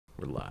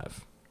We're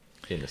live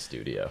in the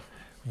studio.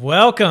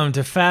 Welcome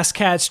to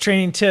FasCat's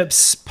Training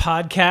Tips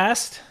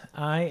podcast.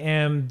 I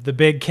am the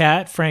big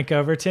cat, Frank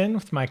Overton,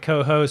 with my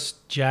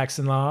co-host,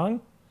 Jackson Long.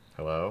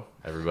 Hello,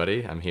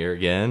 everybody. I'm here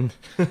again.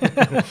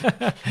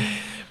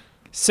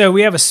 So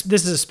this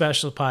is a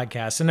special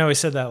podcast. I know we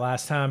said that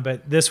last time,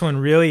 but this one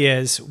really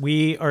is.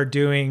 We are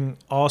doing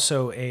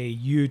also a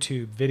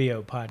YouTube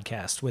video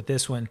podcast with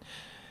this one.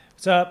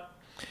 What's up?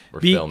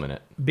 We're filming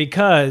it.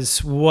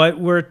 Because what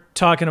we're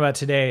talking about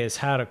today is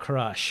how to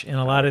crush. And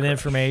a lot of the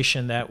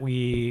information that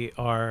we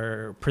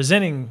are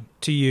presenting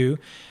to you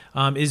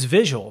is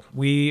visual.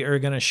 We are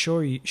going to show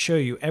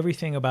you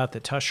everything about the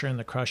Tushar and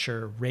the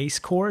Crusher race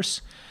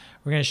course.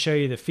 We're going to show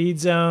you the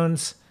feed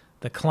zones,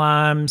 the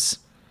climbs.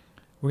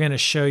 We're going to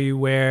show you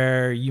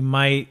where you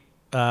might,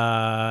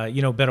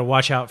 better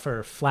watch out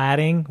for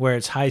flatting, where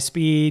it's high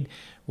speed,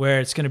 where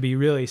it's going to be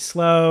really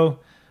slow.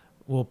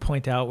 We'll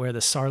point out where the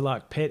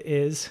Sarlacc pit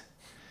is.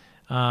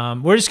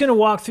 We're just going to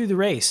walk through the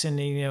race and,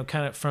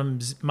 kind of from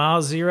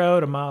mile 0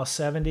 to mile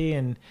 70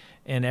 and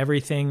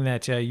everything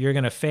that you're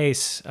going to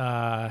face.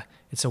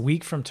 It's a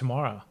week from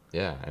tomorrow.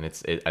 Yeah, and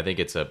I think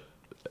it's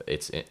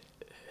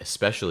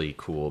especially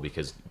cool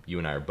because you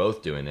and I are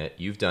both doing it.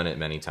 You've done it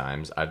many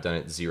times. I've done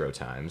it 0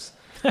 times.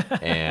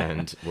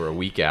 And we're a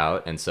week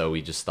out, and so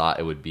we just thought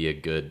it would be a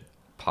good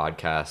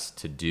podcast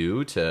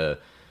to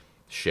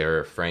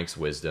share Frank's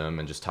wisdom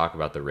and just talk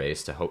about the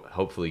race to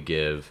hopefully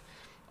give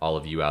all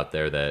of you out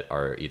there that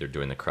are either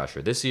doing the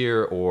Crusher this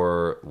year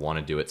or want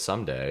to do it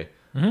someday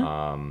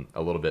a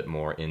little bit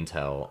more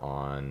intel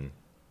on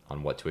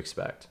what to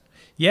expect.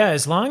 Yeah,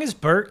 as long as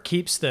Bert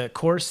keeps the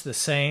course the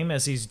same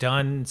as he's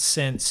done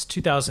since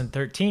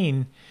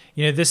 2013,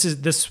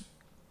 this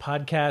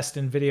podcast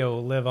and video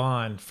will live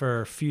on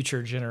for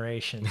future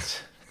generations.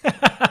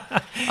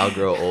 I'll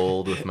grow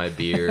old with my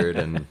beard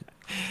and...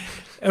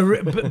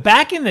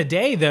 Back in the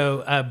day,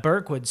 though,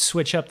 Burke would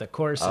switch up the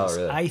courses. Oh,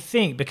 really? I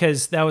think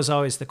because that was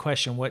always the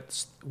question: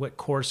 what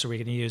course are we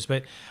going to use?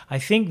 But I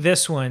think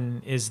this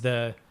one is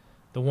the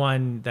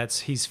one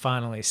he's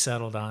finally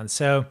settled on.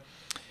 So,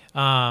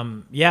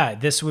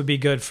 this would be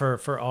good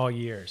for all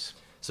years.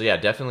 So yeah,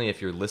 definitely if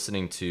you're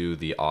listening to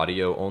the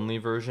audio only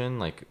version,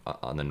 like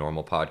on the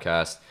normal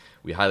podcast,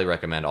 we highly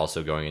recommend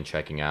also going and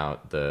checking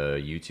out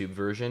the YouTube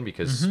version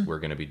because we're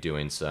going to be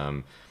doing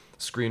some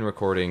screen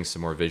recording, some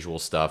more visual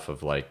stuff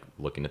of like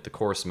looking at the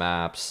course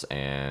maps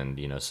and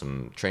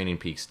some Training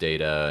Peaks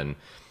data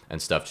and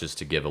stuff just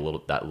to give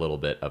that little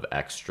bit of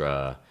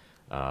extra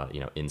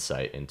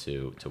insight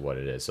into what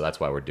it is. So that's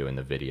why we're doing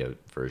the video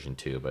version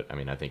too. But I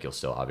mean, I think you'll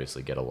still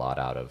obviously get a lot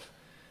out of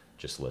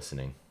just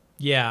listening.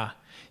 Yeah.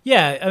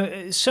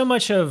 So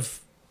much of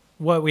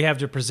what we have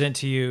to present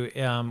to you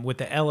with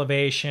the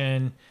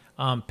elevation,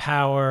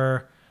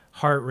 power,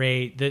 heart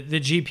rate, the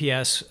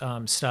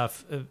GPS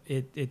stuff.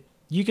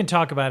 You can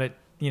talk about it,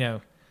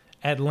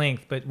 at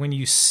length, but when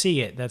you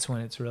see it, that's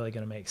when it's really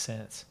going to make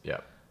sense.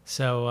 Yeah.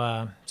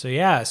 So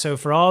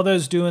for all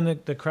those doing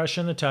the Crush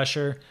and the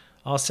Tushar,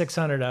 all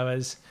 600 of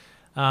us,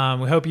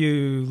 we hope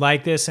you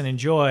like this and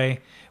enjoy.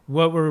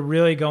 What we're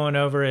really going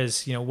over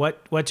is,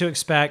 what to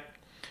expect,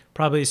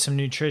 probably some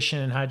nutrition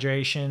and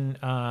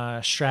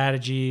hydration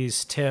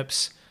strategies,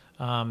 tips,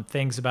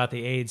 things about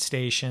the aid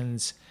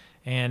stations,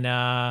 and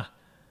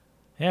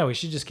we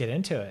should just get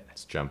into it.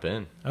 Let's jump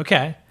in.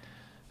 Okay.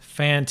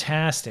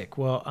 Fantastic.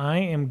 Well, I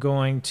am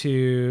going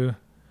to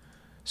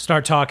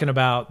start talking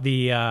about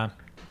the Tushar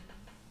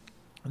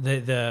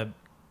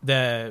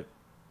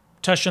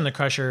and the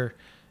Crusher,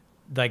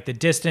 like the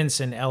distance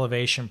and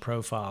elevation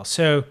profile.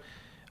 So,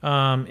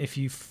 if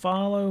you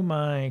follow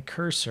my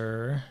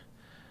cursor,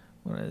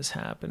 what is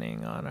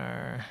happening on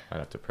our? I'd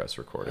have to press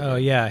record. Oh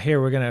yeah,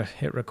 here we're gonna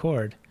hit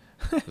record.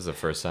 This is the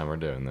first time we're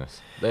doing this.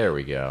 There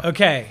we go.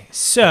 Okay,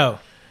 so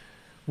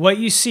what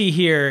you see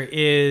here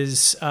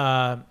is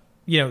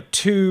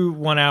 2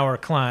 1-hour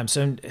climbs,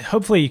 and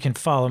hopefully you can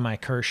follow my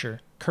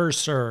cursor.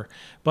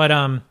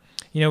 But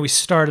we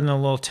start in the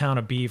little town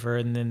of Beaver,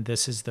 and then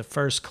this is the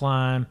first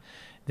climb.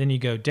 Then you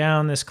go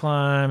down this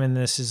climb, and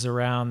this is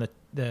around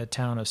the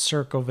town of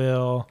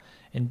Circleville,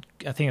 and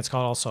I think it's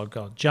also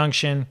called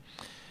Junction.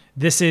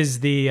 This is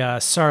the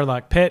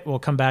Sarlacc pit. We'll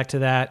come back to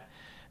that.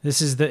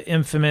 This is the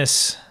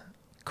infamous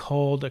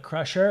Col de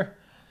Crusher,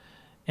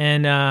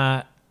 and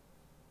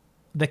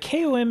the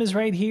KOM is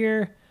right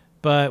here.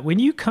 But when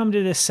you come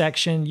to this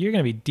section, you're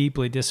going to be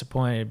deeply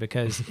disappointed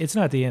because it's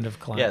not the end of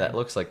climbing. Yeah, that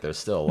looks like there's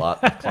still a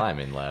lot of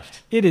climbing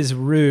left. It is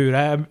rude.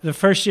 The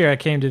first year I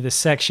came to this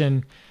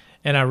section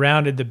and I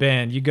rounded the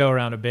bend. You go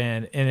around a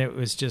bend and it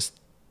was just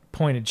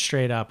pointed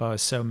straight up. I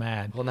was so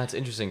mad. Well, and that's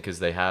interesting because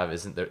they have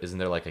isn't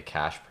there like a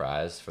cash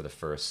prize for the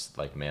first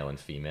like male and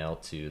female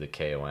to the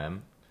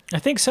KOM? I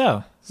think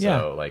so.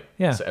 So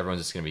so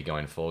everyone's just going to be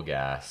going full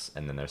gas,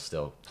 and then there's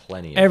still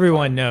plenty.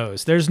 Everyone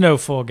knows there's no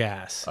full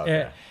gas.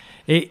 Okay.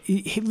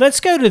 Let's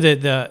go to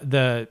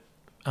the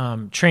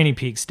Training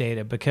Peaks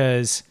data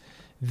because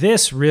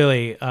this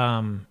really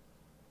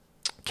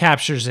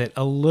captures it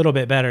a little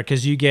bit better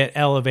because you get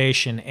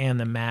elevation and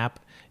the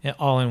map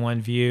all in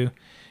one view.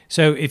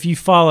 So if you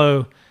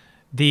follow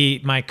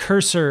my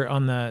cursor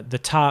on the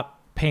top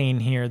pane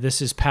here,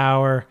 this is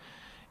power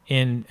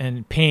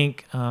in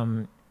pink.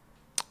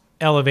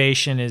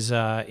 Elevation is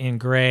in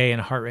gray,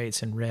 and heart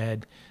rate's in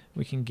red.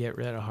 We can get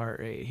rid of heart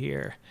rate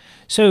here.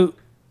 So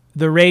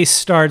the race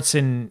starts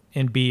in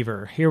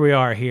Beaver. Here we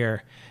are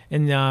here.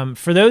 And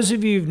for those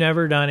of you who've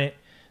never done it,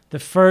 the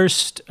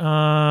first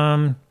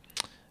 11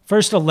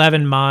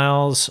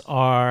 miles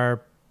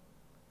are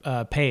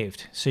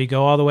paved. So you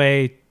go all the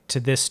way to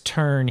this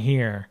turn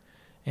here.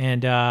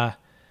 And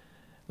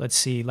let's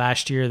see,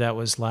 last year that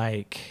was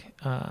like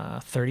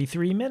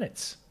 33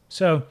 minutes.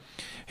 So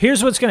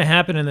here's what's going to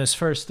happen in those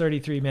first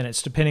 33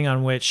 minutes, depending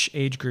on which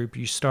age group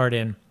you start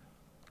in.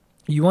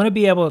 You want to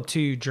be able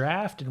to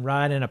draft and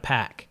ride in a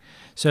pack.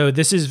 So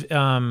this is,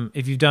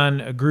 if you've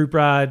done a group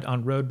ride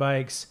on road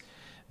bikes,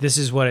 this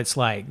is what it's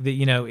like.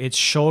 It's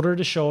shoulder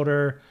to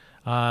shoulder,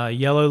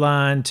 yellow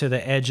line to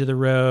the edge of the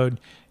road.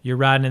 You're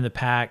riding in the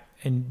pack.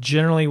 And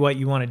generally what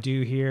you want to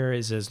do here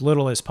is as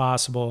little as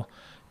possible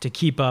to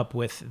keep up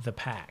with the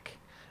pack.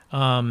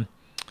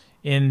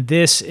 In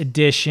this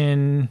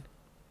edition,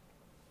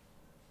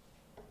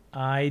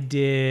 I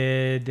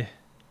did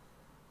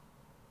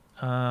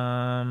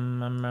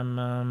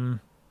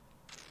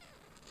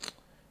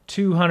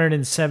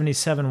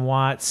 277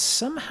 watts.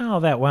 Somehow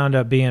that wound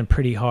up being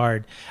pretty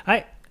hard.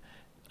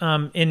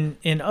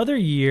 In other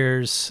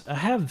years, I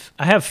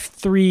have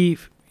 3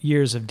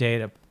 years of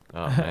data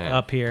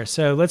up here.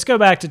 So let's go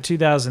back to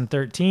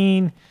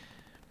 2013.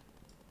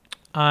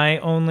 I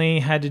only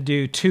had to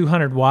do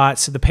 200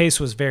 watts. So the pace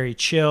was very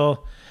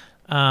chill.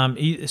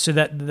 So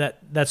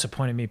that's the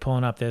point of me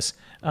pulling up this.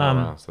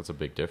 Wow, so that's a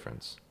big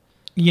difference.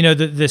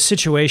 The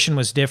situation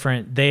was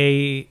different.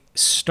 They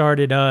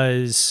started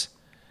us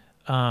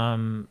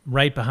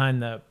right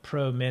behind the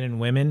pro men and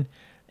women,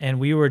 and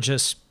we were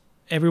just,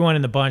 everyone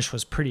in the bunch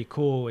was pretty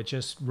cool with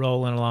just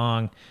rolling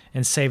along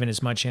and saving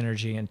as much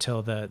energy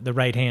until the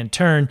right-hand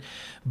turn.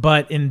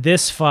 But in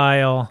this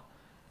file,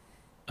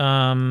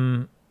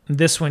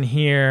 this one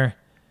here,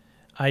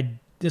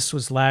 this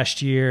was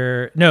last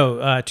year,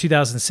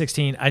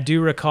 2016. I do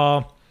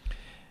recall.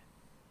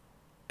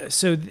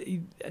 So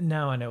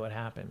now I know what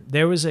happened.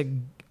 There was a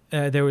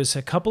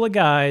couple of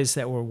guys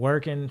that were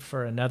working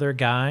for another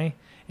guy,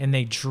 and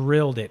they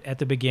drilled it at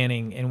the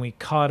beginning, and we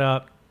caught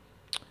up.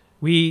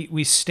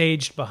 We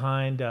staged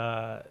behind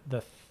the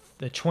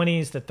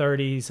 20s, the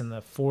 30s, and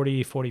the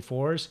 40,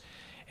 44s,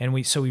 and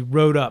we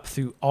rode up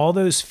through all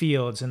those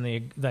fields, and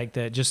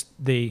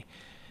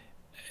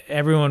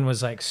everyone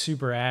was like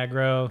super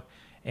aggro.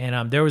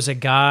 And there was a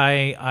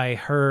guy I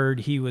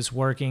heard he was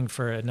working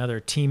for another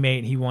teammate,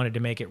 and he wanted to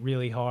make it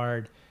really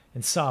hard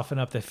and soften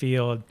up the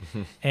field.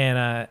 And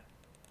I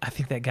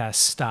think that guy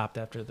stopped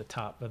after the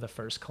top of the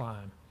first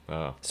climb.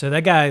 Oh. So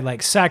that guy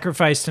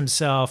sacrificed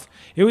himself.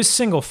 It was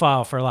single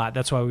file for a lot.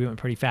 That's why we went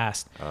pretty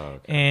fast. Oh,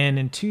 okay. And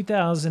in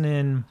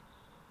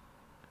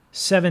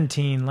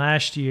 2017,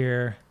 last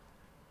year,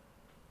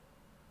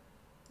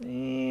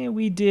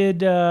 we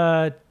did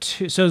so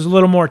it was a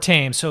little more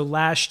tame. So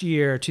last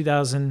year,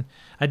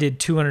 I did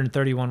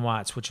 231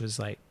 watts, which was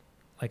like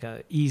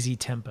a easy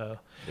tempo.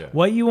 Yeah.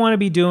 What you want to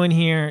be doing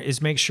here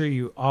is make sure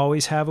you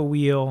always have a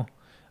wheel.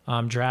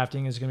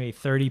 Drafting is going to be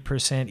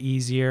 30%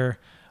 easier.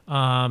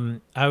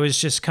 I was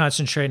just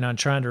concentrating on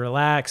trying to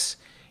relax,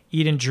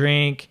 eat and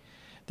drink.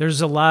 There's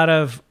a lot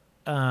of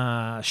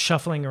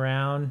shuffling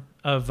around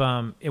of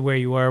where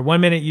you were.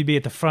 1 minute you'd be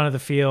at the front of the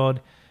field.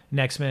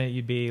 Next minute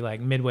you'd be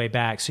like midway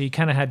back. So you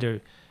kind of had to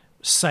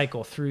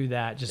cycle through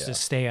that just to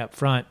stay up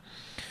front.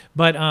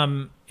 But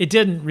it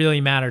didn't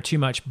really matter too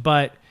much.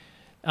 But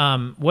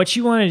what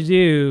you want to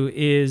do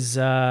is,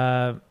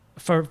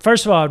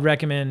 first of all, I'd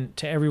recommend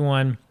to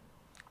everyone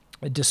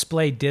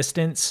display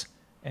distance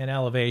and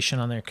elevation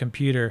on their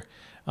computer.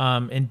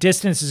 And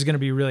distance is going to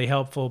be really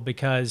helpful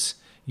because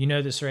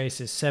this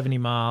race is 70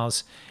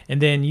 miles. And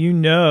then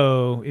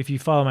if you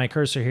follow my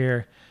cursor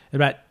here,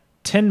 about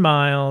 10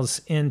 miles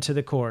into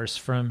the course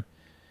from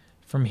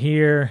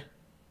here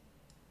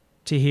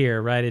to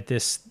here, right at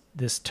this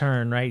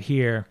turn right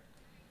here,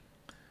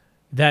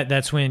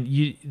 that's when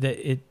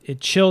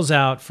it chills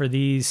out for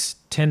these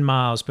 10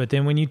 miles. But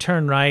then when you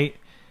turn right,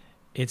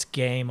 it's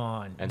game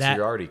on. And so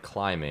you're already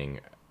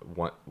climbing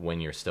when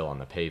you're still on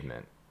the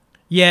pavement.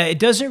 Yeah, it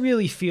doesn't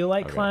really feel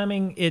like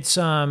climbing. It's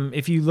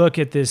if you look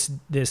at this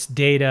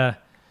data,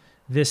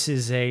 this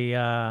is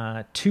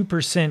a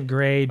 2%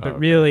 grade, but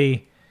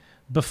really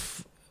the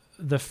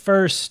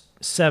first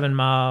 7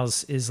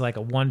 miles is like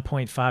a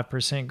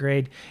 1.5%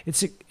 grade.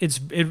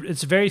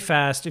 It's very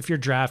fast. If you're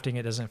drafting,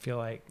 it doesn't feel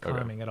like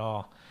climbing at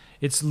all.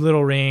 It's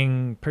little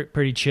ring,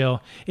 pretty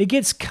chill. It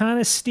gets kind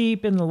of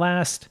steep in the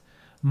last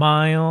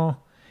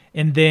mile,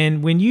 and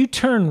then when you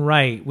turn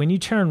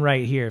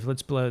right here,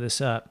 let's blow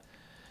this up.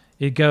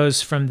 It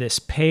goes from this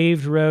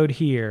paved road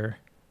here,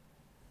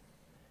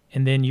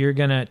 and then you're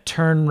gonna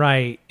turn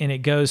right, and it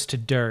goes to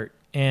dirt.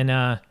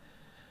 And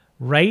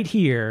right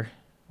here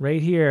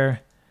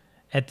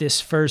at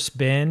this first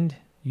bend,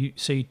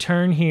 you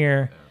turn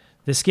here.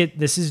 This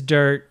is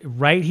dirt.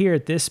 Right here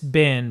at this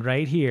bend,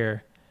 right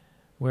here,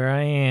 where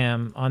I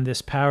am on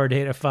this power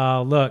data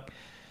file. Look,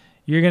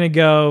 you're going to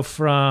go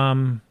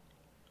from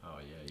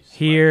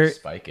here.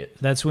 Spike it.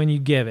 That's when you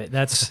give it.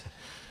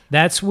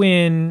 That's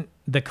when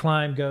the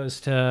climb goes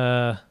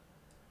to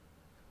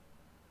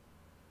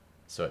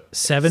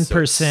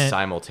 7%.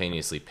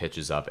 Simultaneously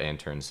pitches up and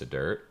turns to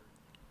dirt.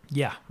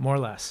 Yeah, more or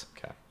less.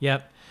 Okay.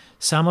 Yep.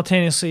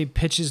 Simultaneously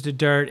pitches to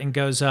dirt and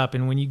goes up.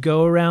 And when you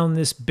go around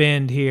this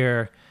bend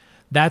here,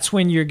 that's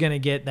when you're going to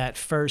get that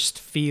first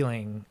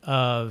feeling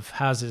of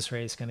how's this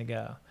race going to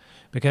go.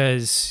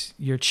 Because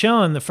you're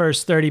chilling the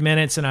first 30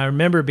 minutes, and I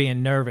remember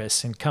being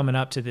nervous and coming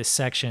up to this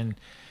section.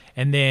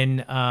 And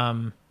then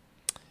I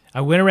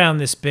went around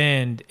this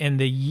bend, and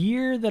the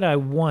year that I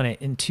won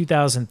it in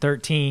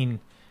 2013,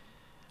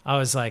 I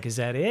was like, is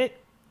that it?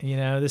 You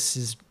know, this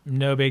is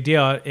no big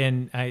deal.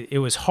 And it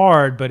was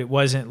hard, but it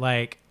wasn't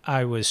like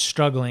I was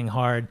struggling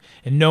hard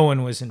and no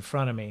one was in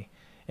front of me.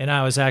 And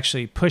I was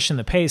actually pushing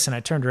the pace, and I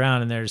turned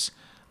around and there's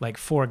like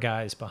 4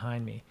 guys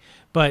behind me.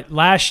 But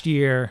last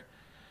year,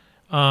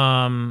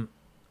 there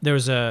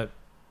was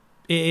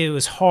it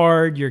was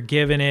hard. You're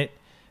giving it.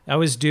 I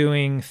was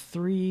doing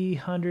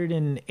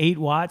 308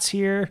 watts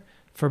here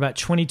for about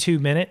 22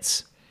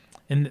 minutes.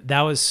 And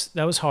that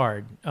was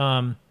hard.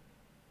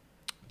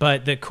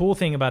 But the cool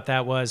thing about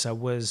that was I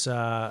was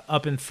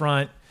up in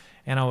front,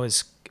 and I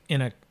was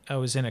in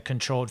a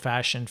controlled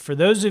fashion. For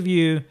those of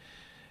you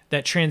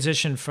that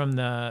transition from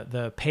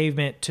the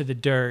pavement to the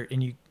dirt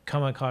and you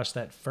come across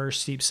that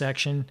first steep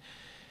section,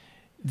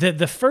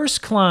 the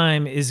first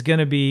climb is going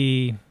to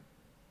be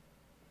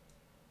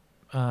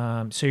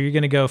so you're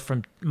going to go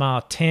from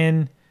mile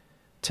 10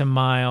 to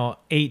mile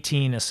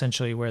 18,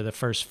 essentially where the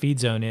first feed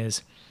zone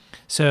is.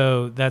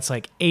 So that's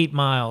like 8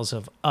 miles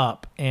of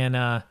up,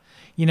 and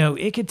you know,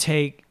 it could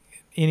take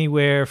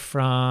anywhere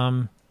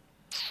from,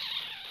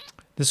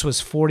 this was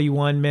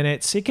 41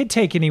 minutes. It could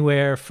take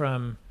anywhere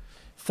from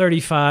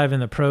 35 in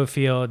the pro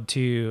field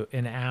to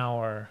an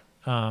hour,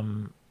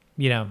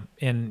 you know,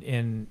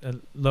 in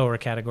lower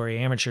category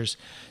amateurs.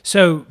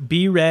 So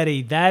be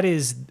ready. That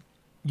is,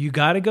 you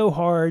got to go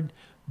hard,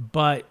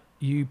 but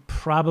you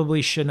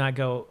probably should not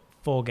go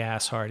full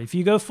gas hard. If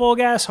you go full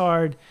gas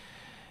hard,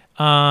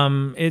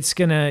 you're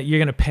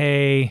gonna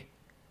pay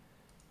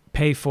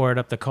for it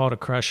up the call to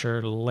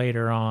crusher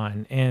later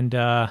on. And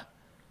the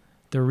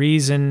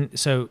reason,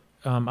 so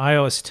I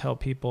always tell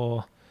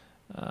people,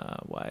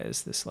 why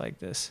is this like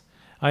this?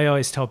 I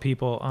always tell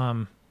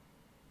people,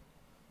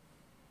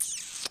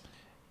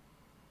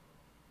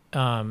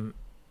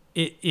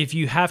 if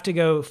you have to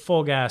go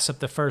full gas up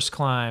the first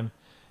climb,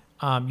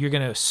 you're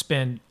going to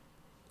spend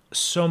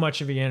so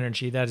much of your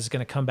energy that is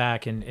going to come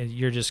back, and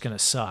you're just going to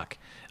suck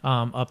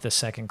up the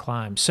second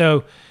climb.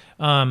 So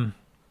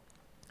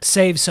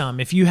save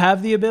some. If you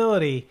have the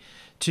ability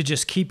to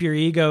just keep your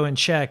ego in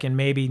check and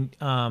maybe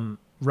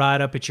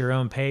ride up at your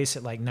own pace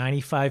at like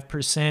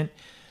 95%,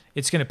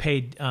 it's going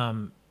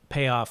to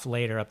pay off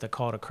later up the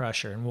call to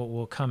crusher, and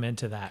we'll come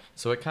into that.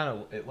 So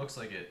it looks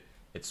like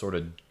it sort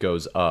of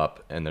goes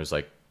up, and there's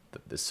like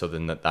so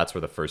then that's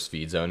where the first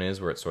feed zone is,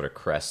 where it sort of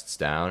crests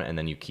down, and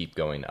then you keep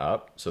going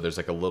up. So there's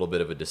like a little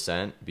bit of a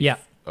descent. Yeah.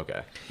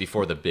 Okay.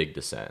 Before the big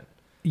descent.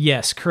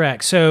 Yes,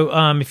 correct. So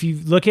if you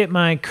look at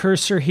my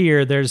cursor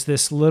here, there's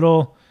this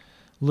little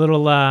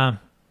descent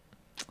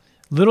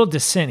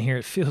here.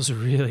 It feels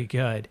really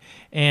good.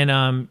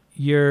 And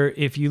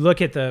if you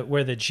look at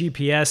where the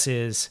GPS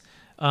is,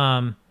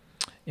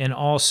 and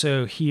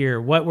also here,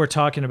 what we're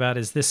talking about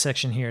is this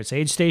section here. It's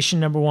aid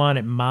station number 1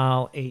 at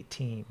mile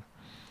 18.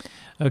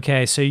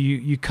 Okay, so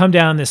you come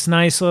down this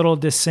nice little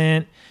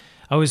descent.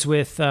 I was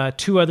with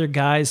 2 other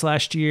guys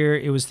last year.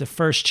 It was the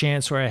first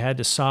chance where I had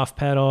to soft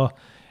pedal,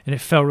 and it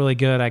felt really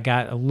good. I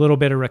got a little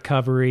bit of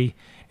recovery,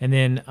 and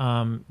then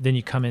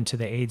you come into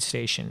the aid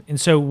station. And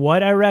so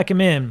what I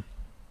recommend,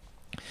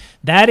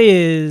 that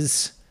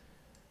is,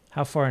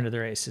 how far into the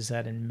race is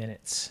that in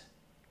minutes?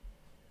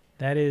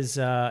 That is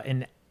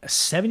in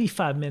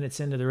 75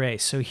 minutes into the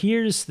race. So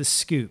here's the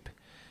scoop.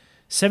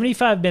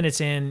 75 minutes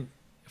in,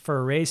 for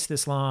a race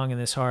this long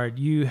and this hard,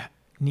 you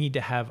need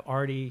to have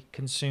already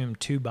consumed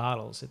 2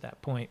 bottles at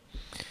that point.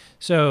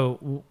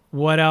 So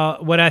what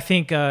I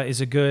think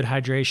is a good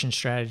hydration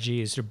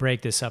strategy is to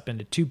break this up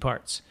into 2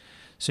 parts.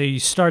 So you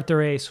start the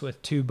race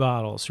with 2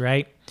 bottles,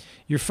 right?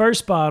 Your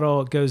first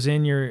bottle goes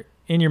in your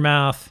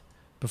mouth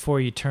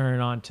before you turn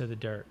onto the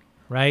dirt,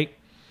 right?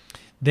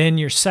 Then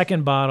your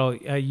second bottle,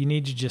 you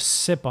need to just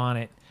sip on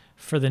it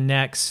for the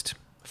next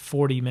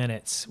 40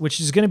 minutes, which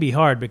is going to be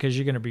hard because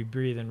you're going to be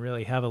breathing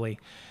really heavily.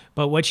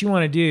 But what you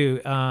want to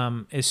do,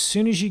 as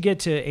soon as you get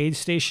to aid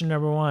station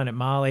number 1 at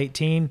mile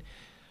 18,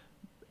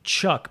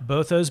 chuck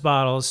both those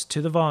bottles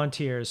to the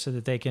volunteers so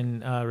that they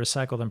can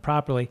recycle them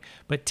properly,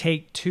 but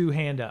take 2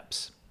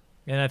 hand-ups.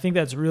 And I think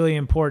that's really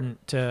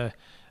important to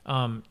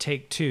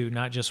take 2,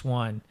 not just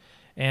 1.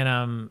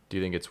 And do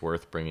you think it's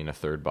worth bringing a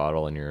 3rd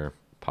bottle in your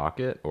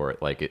pocket, or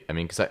like it? I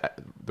mean, because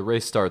the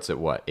race starts at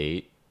what,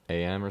 8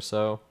 a.m. or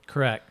so?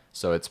 Correct.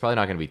 So it's probably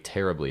not going to be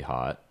terribly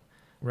hot.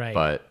 Right.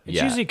 But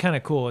it's usually kind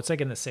of cool. It's like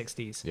in the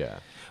 60s. Yeah.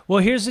 Well,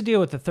 here's the deal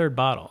with the 3rd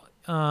bottle.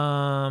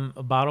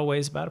 a bottle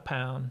weighs about a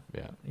pound.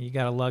 Yeah. You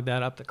got to lug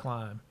that up the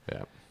climb.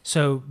 Yeah.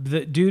 So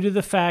due to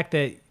the fact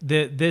that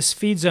this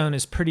feed zone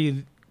is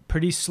pretty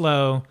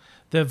slow,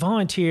 the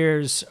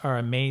volunteers are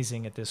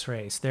amazing at this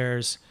race.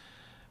 There's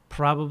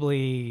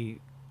probably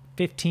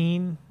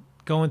 15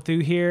 going through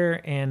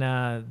here, and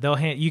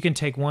you can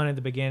take one at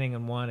the beginning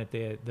and one at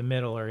the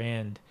middle or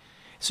end.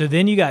 So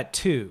then you got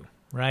 2,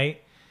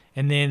 right?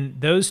 And then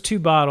those 2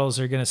 bottles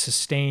are going to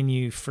sustain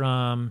you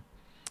from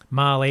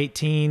mile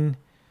 18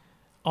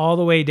 all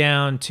the way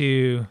down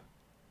to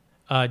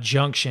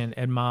junction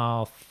at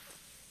mile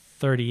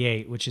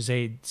 38, which is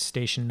aid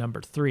station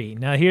number 3.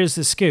 Now here's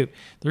the scoop.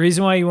 The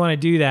reason why you want to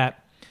do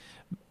that,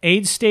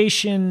 aid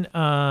station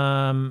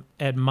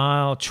at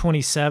mile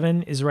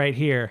 27 is right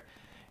here,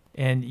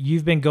 and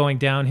you've been going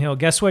downhill.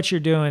 Guess what you're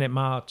doing at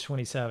mile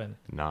 27?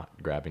 Not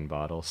grabbing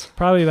bottles.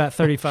 Probably about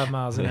 35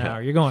 miles an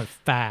hour. You're going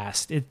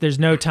fast. There's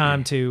no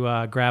time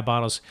to grab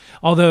bottles.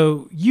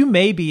 Although you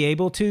may be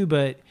able to,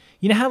 but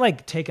you know how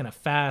like taking a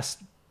fast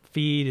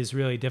feed is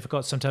really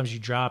difficult? Sometimes you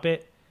drop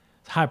it.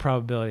 It's high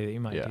probability that you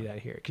might do that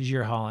here because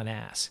you're hauling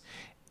ass.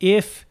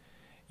 If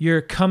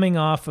you're coming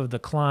off of the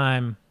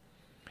climb,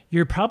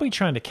 you're probably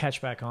trying to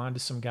catch back on to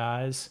some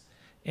guys.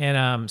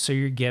 And so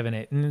you're giving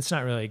it, and it's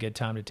not really a good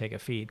time to take a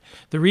feed.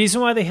 The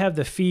reason why they have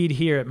the feed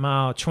here at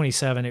mile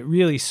 27, it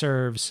really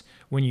serves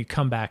when you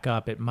come back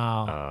up at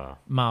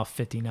mile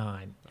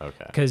 59.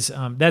 Okay. Because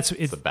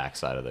it's the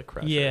backside of the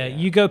crusher. Yeah,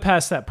 you go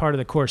past that part of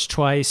the course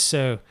twice,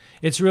 so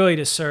it's really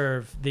to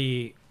serve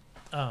the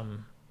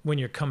when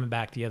you're coming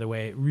back the other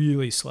way,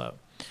 really slow.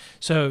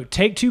 So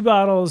take 2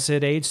 bottles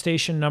at aid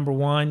station number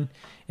 1,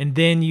 and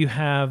then you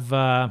have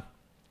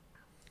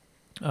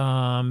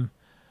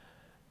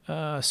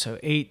so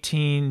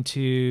 18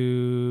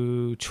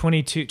 to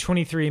 22,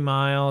 23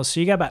 miles. So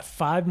you got about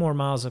 5 more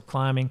miles of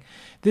climbing.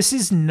 This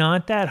is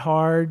not that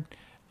hard.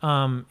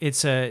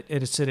 It's at a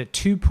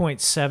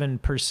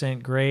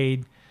 2.7%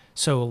 grade,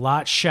 so a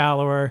lot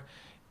shallower.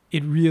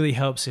 It really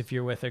helps if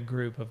you're with a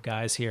group of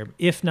guys here.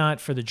 If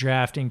not for the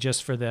drafting,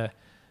 just for the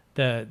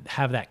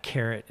have that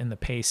carrot and the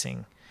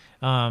pacing.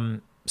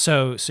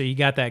 So you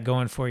got that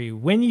going for you.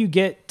 When you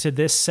get to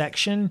this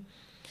section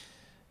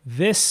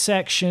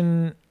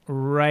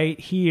right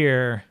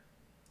here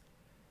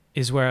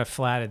is where I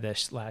flatted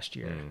this last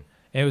year.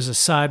 It was a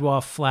sidewall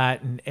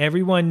flat, and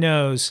everyone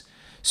knows.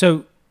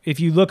 So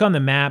if you look on the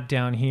map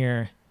down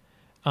here,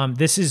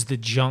 this is the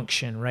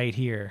junction right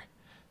here.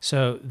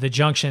 So the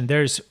junction,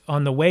 there's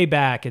on the way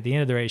back at the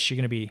end of the race, you're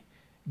going to be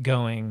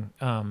going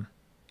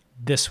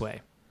this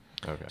way.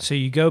 Okay. So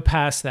you go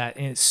past that,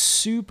 and it's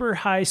super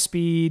high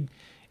speed.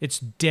 It's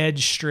dead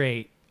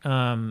straight.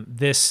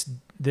 This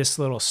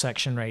little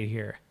section right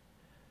here.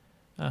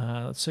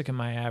 Let's look at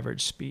my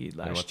average speed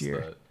last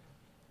year.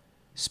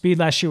 Speed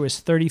last year was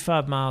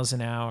 35 miles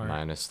an hour.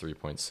 Minus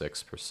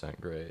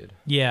 3.6% grade.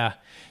 Yeah.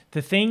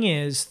 The thing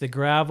is, the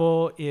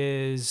gravel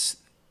is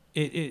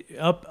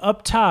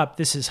up top.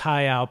 This is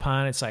high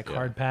alpine. It's like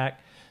hard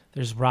pack.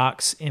 There's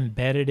rocks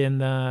embedded in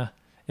the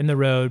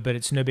road, but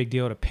it's no big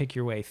deal to pick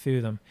your way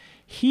through them.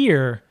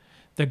 Here,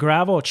 the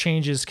gravel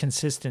changes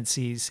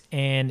consistencies,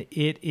 and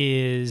it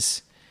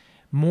is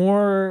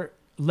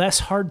less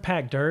hard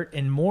packed dirt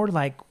and more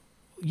like,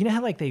 you know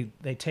how like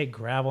they take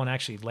gravel and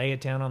actually lay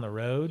it down on the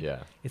road?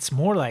 Yeah. It's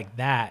more like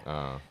that.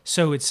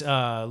 So it's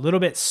a little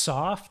bit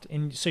soft,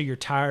 and so your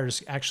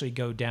tires actually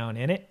go down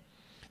in it.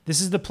 This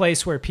is the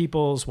place where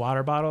people's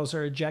water bottles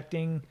are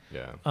ejecting.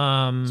 Yeah.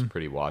 It's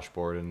pretty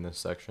washboard in this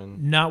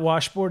section. Not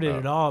washboarded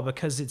at all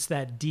because it's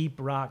that deep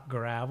rock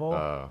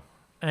gravel.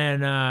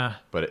 And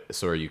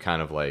so are you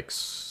kind of like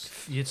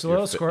it's a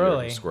little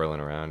squirrely. You're squirreling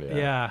around, yeah.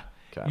 Yeah.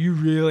 Okay. You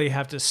really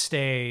have to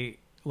stay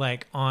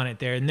like on it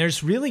there, and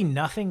there's really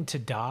nothing to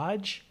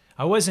dodge.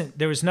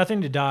 There was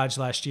nothing to dodge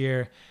last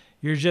year.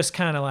 You're just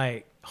kind of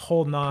like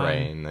holding on,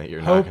 praying that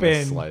you're not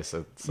going to slice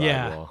a sidewall.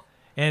 Yeah.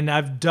 And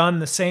I've done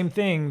the same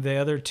thing the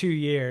other 2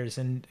 years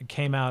and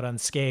came out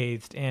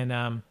unscathed.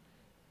 And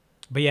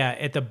but yeah,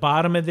 at the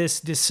bottom of this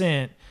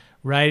descent,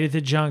 right at the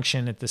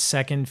junction, at the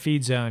second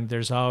feed zone,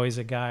 there's always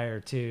a guy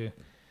or two,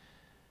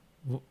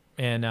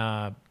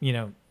 and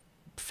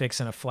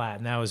fixing a flat,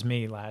 and that was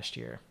me last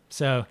year.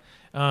 So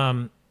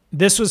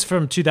this was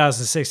from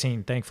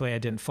 2016. Thankfully, I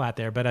didn't flat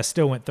there, but I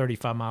still went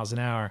 35 miles an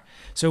hour.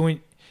 So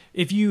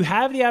if you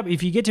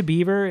get to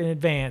Beaver in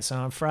advance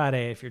on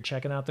Friday, if you're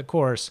checking out the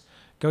course,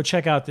 go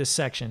check out this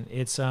section.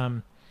 It's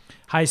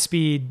high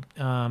speed,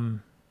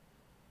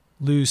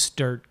 loose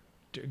dirt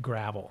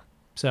gravel.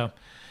 So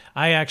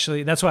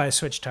that's why I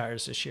switched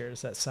tires this year,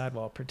 is that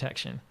sidewall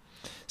protection.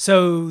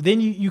 So then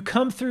you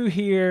come through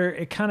here,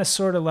 it kind of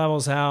sort of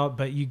levels out,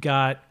 but you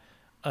got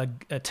a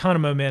ton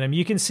of momentum.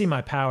 You can see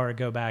my power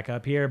go back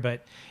up here,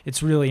 but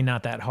it's really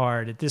not that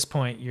hard. At this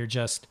point, you're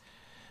just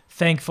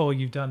thankful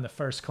you've done the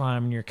first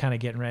climb and you're kind of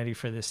getting ready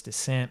for this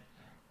descent.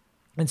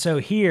 And so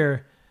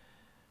here,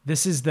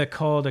 this is the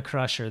Col de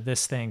Crusher,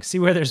 this thing. See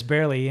where there's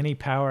barely any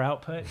power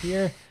output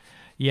here?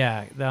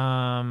 Yeah,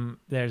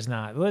 there's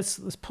not. Let's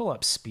pull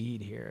up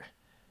speed here.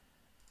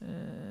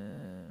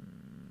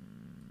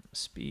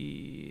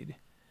 speed.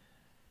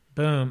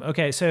 Boom.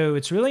 Okay, so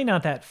it's really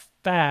not that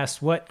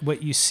fast.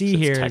 What you see So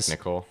here it's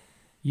technical. is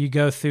you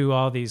go through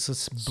all these.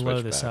 Let's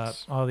blow this up.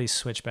 Switchbacks. All these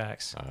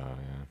switchbacks. Oh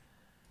yeah.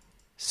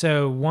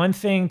 So one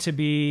thing to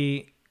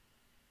be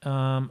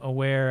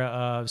aware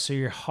of. So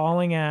you're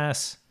hauling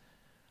ass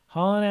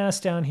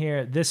down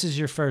here. This is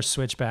your first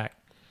switchback.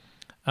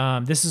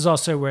 This is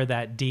also where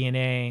that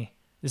DNA.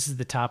 This is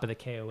the top of the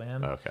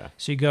KOM. Okay.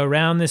 So you go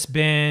around this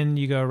bend.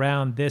 You go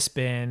around this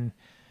bend.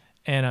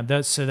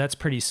 And so that's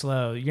pretty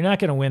slow. You're not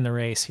going to win the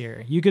race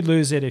here. You could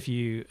lose it if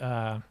you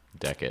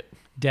Deck it.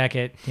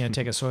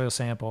 take a soil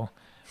sample.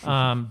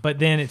 But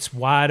then it's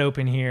wide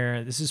open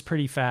here. This is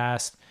pretty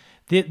fast.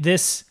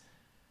 This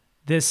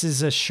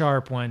is a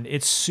sharp one.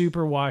 It's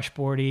super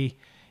washboardy.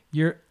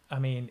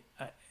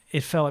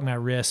 It felt like my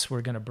wrists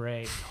were going to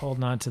break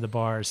holding on to the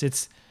bars.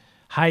 It's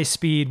high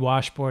speed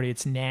washboardy.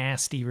 It's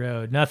nasty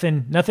road.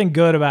 Nothing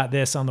good about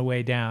this on the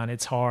way down.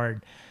 It's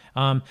hard.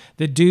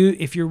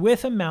 If you're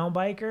with a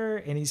mountain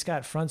biker and he's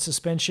got front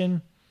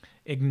suspension,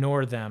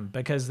 ignore them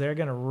because they're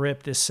going to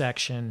rip this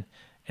section.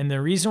 And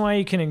the reason why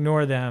you can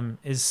ignore them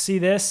is see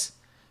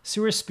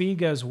where speed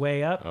goes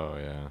way up. Oh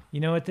yeah.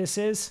 You know what this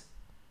is?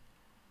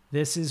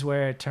 This is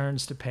where it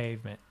turns to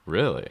pavement.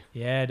 Really?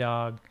 Yeah,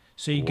 dog.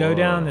 So you go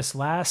down this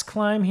last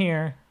climb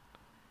here.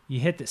 You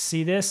hit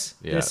see this?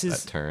 Yeah, this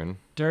is that turn.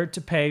 Dirt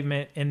to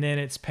pavement, and then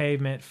it's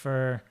pavement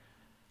for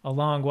a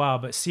long while.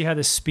 But see how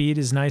the speed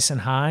is nice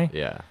and high?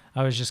 Yeah.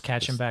 I was just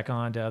catching back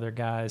on to other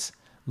guys.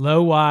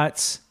 Low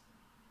watts,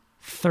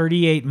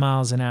 38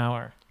 miles an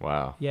hour.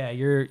 Wow. Yeah,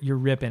 you're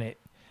ripping it.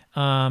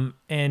 And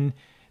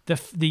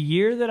the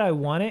year that I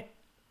won it,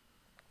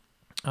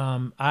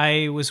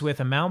 I was with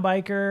a mountain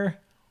biker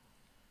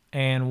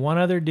and one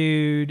other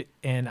dude,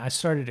 and I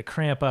started to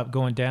cramp up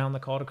going down the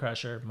Cul de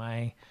Crusher.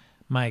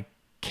 My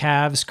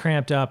calves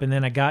cramped up, and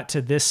then I got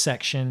to this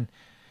section,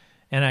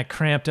 and I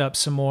cramped up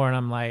some more, and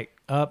I'm like,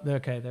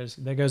 okay,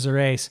 there goes the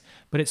race.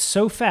 But it's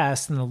so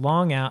fast, and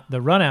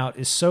the run out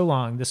is so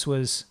long. This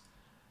was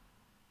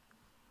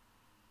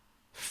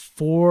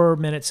 4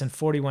 minutes and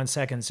 41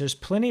 seconds. There's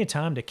plenty of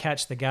time to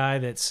catch the guy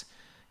that's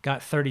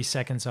got 30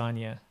 seconds on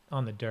you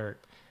on the dirt.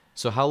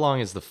 So how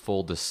long is the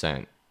full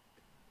descent?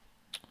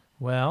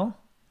 Well,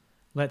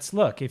 let's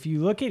look. If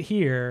you look at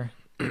here,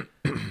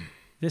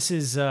 this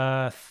is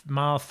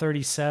mile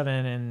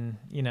 37, and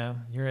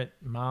you're at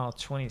mile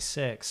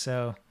 26.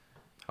 So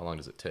how long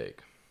does it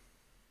take?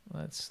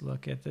 Let's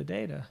look at the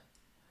data.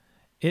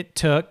 It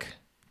took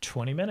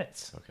 20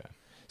 minutes. Okay.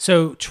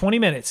 So 20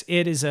 minutes.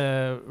 It is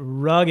a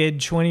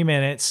rugged 20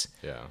 minutes.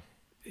 Yeah.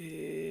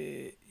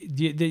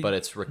 But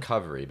it's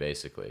recovery,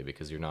 basically,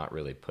 because you're not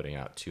really putting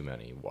out too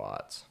many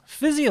watts.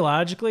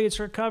 Physiologically, it's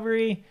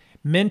recovery.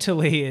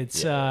 Mentally,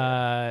 it's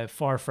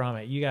far from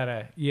it.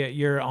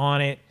 You're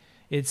on it.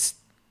 It's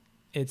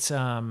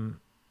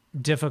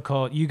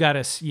difficult. You got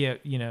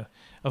to,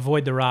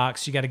 avoid the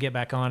rocks. You got to get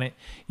back on it.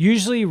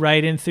 Usually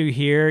right in through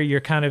here, you're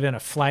kind of in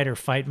a flight or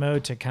fight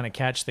mode to kind of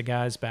catch the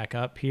guys back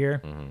up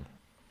here.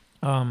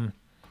 Mm-hmm.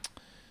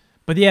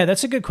 But yeah,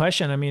 that's a good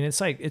question. I mean,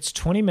 it's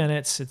 20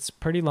 minutes. It's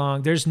pretty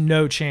long. There's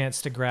no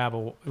chance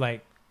to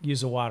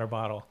use a water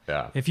bottle.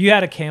 Yeah. If you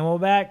had a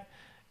Camelback,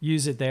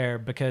 use it there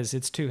because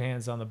it's two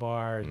hands on the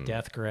bar,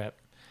 death grip.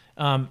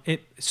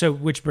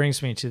 Which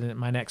brings me to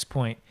my next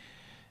point.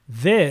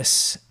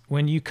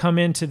 When you come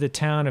into the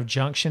town of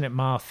Junction at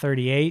mile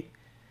 38,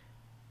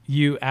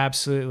 you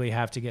absolutely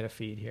have to get a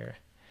feed here.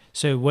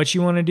 So what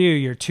you want to do,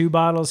 your 2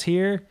 bottles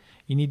here,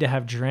 you need to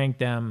have drank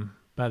them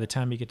by the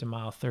time you get to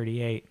mile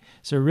 38.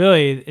 So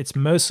really, it's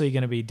mostly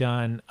going to be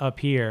done up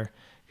here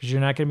because you're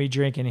not going to be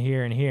drinking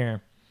here and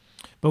here.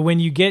 But when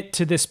you get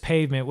to this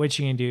pavement, what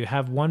you can do,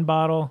 have 1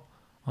 bottle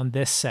on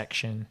this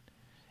section,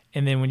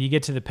 and then when you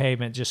get to the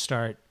pavement, just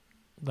start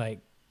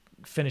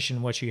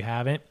finishing what you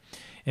haven't.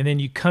 And then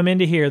you come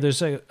into here, there's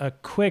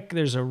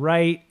there's a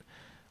right,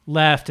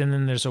 left, and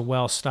then there's a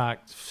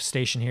well-stocked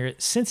station here.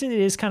 Since it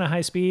is kind of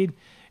high speed,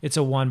 it's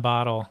a 1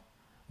 bottle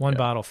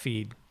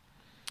feed.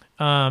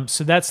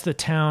 So that's the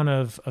town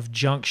of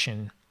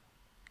Junction.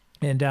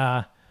 And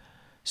so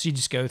you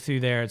just go through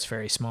there. It's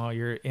very small.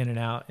 You're in and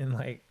out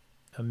in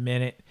a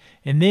minute.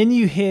 And then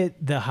you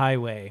hit the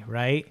highway,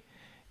 right?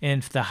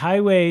 And the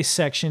highway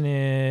section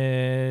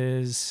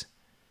is...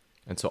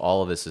 And so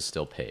all of this is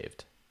still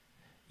paved?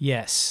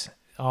 Yes,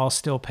 all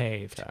still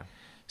paved. Okay.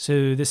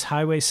 So this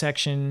highway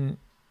section,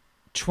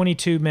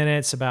 22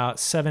 minutes, about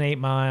 7-8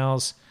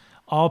 miles,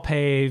 all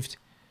paved.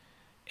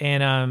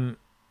 And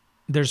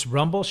there's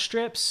rumble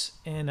strips,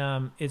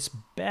 and it's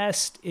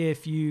best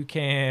if you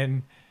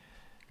can...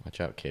 Watch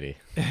out, kitty.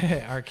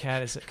 Our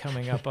cat is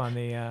coming up on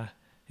the...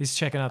 he's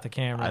checking out the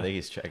camera. I think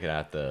he's checking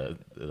out the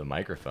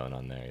microphone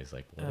on there. He's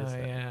like, what is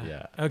that?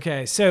 Yeah.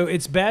 Okay, so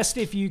it's best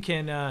if you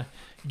can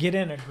get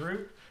in a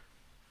group.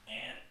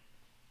 And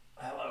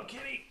hello,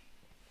 kitty.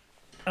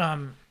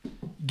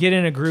 Get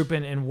in a group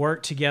and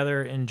work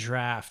together and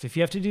draft. If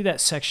you have to do that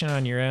section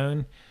on your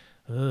own,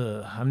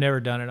 I've never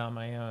done it on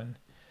my own.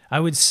 I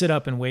would sit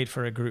up and wait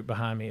for a group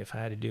behind me if I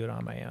had to do it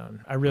on my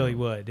own. I really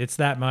would. It's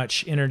that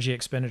much energy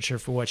expenditure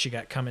for what you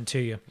got coming to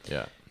you.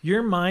 Yeah.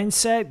 Your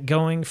mindset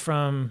going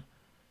from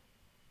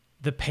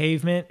the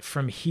pavement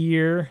from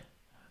here,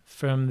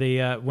 from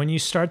the when you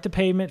start the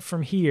pavement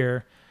from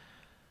here,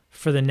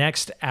 for the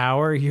next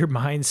hour, your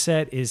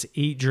mindset is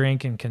eat,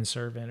 drink, and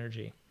conserve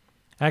energy.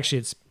 Actually,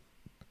 it's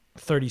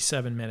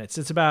 37 minutes.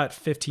 It's about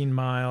 15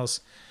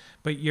 miles.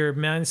 But your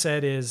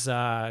mindset is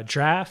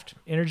draft,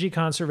 energy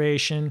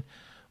conservation,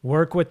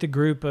 work with the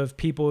group of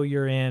people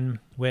you're in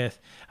with.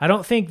 I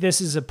don't think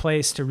this is a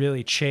place to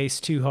really chase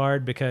too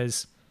hard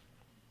because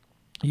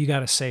you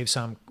got to save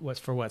some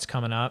for what's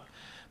coming up.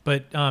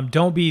 But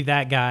don't be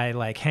that guy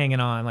like hanging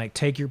on. Like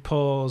take your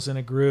pulls in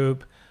a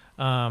group.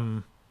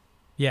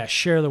 Yeah,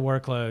 share the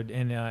workload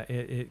and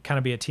it kind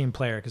of be a team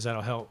player because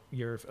that'll help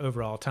your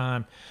overall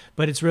time.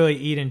 But it's really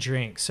eat and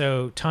drink.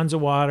 So tons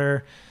of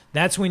water.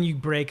 That's when you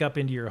break up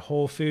into your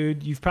whole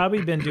food. You've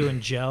probably been doing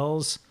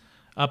gels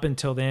up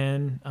until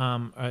then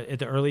at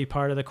the early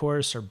part of the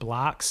course or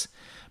blocks.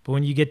 But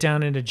when you get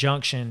down into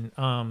junction,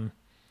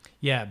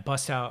 yeah,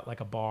 bust out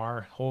like a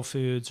bar, Whole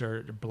Foods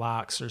or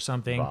blocks or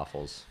something.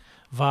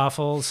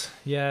 Waffles,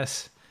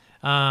 yes.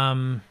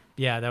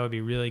 Yeah, that would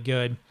be really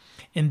good.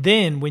 And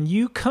then when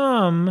you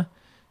come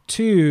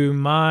to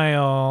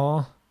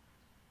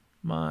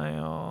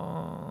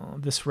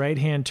this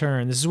right-hand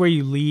turn, this is where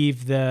you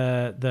leave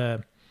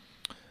the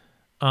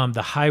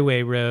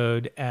highway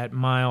road at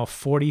mile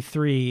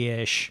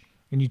 43-ish,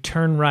 and you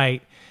turn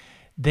right.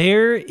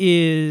 There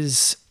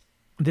is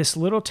this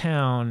little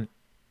town.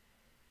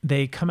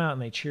 They come out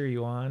and they cheer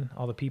you on.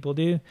 All the people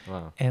do.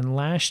 Wow. And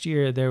last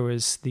year there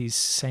was these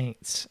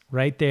saints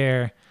right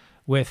there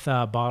with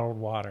bottled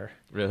water.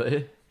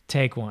 Really?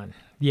 Take one.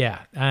 Yeah.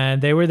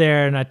 And they were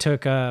there and I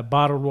took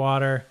bottled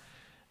water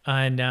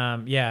and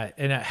yeah.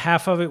 And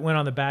half of it went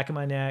on the back of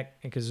my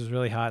neck because it was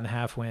really hot and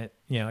half went,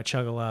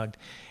 chug-a-lugged.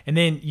 And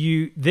then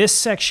this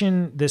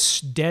section, this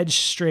dead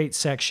straight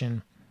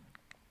section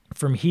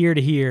from here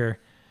to here,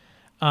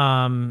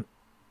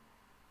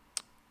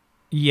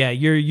 yeah,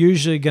 you're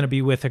usually going to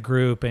be with a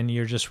group and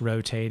you're just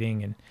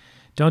rotating and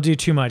don't do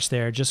too much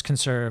there. Just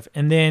conserve.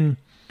 And then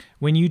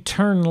when you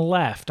turn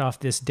left off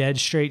this dead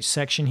straight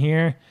section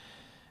here,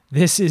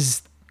 this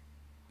is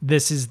the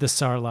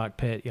Sarlacc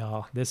pit,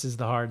 y'all. This is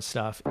the hard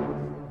stuff.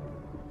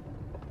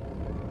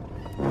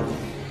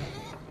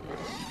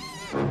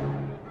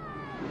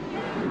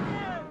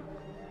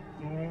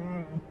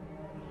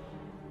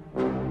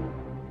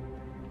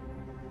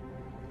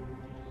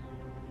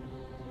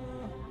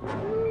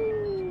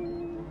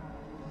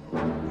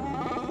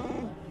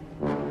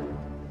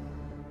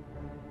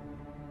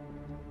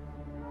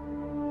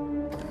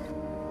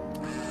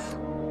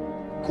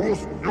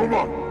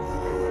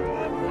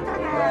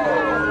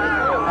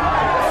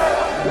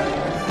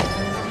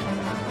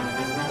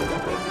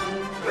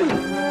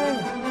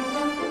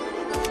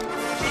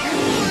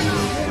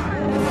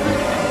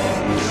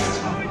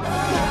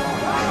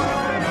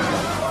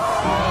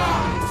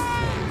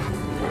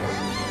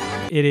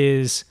 It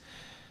is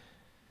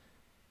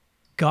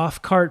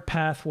golf cart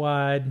path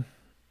wide.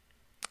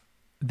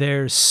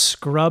 There's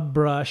scrub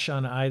brush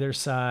on either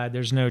side.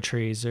 There's no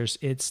trees.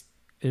 It's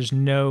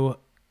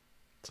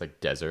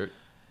like desert.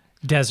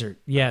 Desert.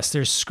 Yes,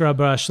 there's scrub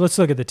brush. Let's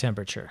look at the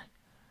temperature.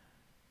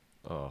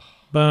 Oh.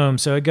 Boom.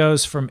 So it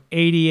goes from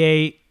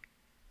 88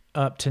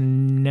 up to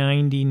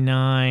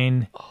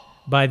 99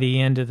 by the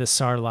end of the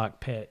Sarlacc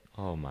pit.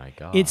 Oh my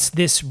God. It's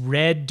this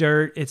red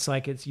dirt. It's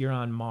like you're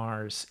on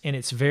Mars and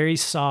it's very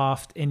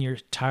soft and your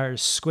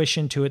tires squish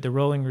into it. The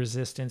rolling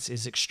resistance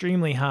is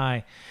extremely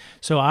high.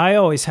 So I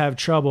always have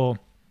trouble.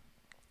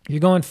 You're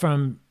going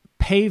from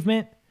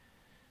pavement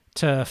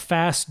to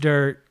fast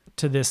dirt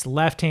to this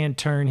left-hand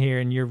turn here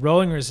and your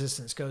rolling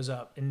resistance goes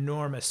up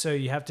enormous. So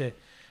you have to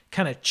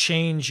kind of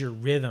change your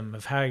rhythm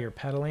of how you're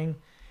pedaling.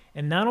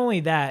 And not only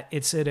that,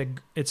 it's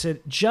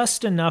at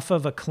just enough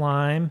of a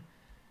climb.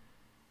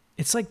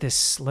 It's like this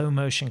slow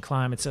motion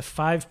climb. It's a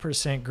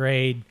 5%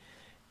 grade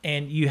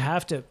and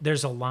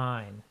there's a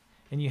line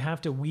and you have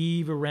to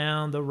weave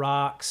around the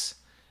rocks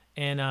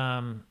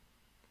and,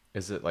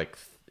 is it like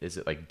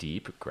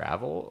deep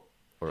gravel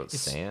or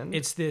sand?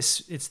 It's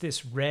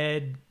this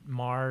red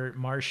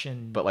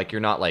Martian. But like,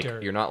 you're not like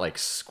dirt.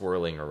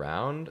 Swirling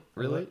around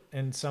really?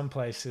 In some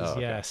places. Oh,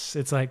 okay. Yes.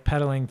 It's like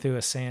pedaling through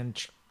a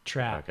sand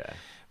trap. Okay.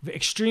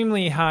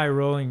 Extremely high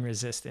rolling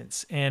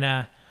resistance.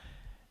 And,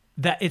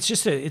 that it's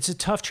a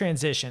tough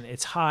transition.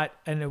 It's hot.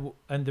 And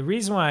the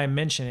reason why I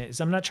mention it is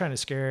I'm not trying to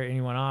scare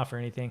anyone off or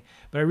anything,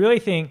 but I really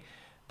think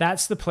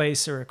that's the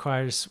place that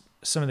requires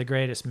some of the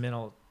greatest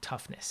mental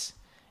toughness.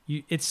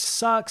 It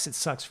sucks. It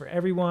sucks for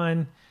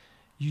everyone.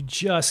 You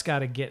just got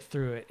to get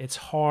through it. It's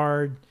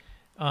hard.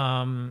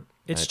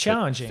 It's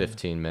challenging.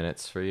 15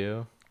 minutes for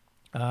you.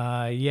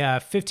 Yeah.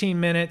 15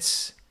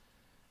 minutes.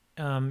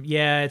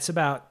 Yeah. It's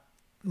about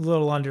a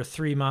little under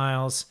 3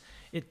 miles.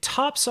 It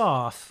tops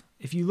off.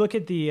 If you look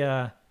at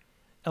the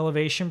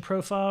elevation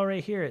profile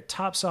right here, it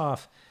tops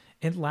off.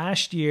 And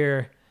last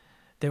year,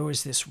 there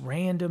was this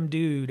random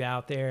dude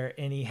out there,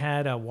 and he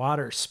had a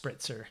water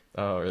spritzer.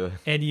 Oh, really?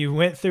 And you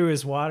went through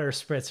his water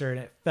spritzer, and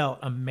it felt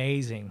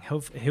amazing.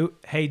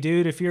 Hey,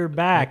 dude, if you're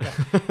back,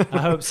 I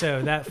hope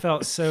so. That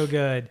felt so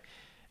good.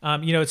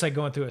 It's like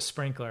going through a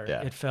sprinkler.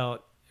 Yeah. It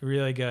felt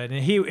really good.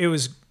 And it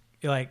was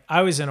like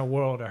I was in a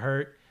world of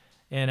hurt,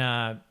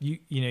 and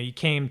you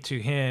came to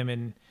him,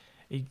 and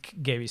he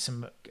gave you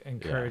some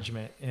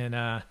encouragement,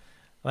 and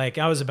like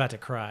I was about to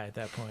cry at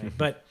that point.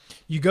 But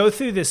you go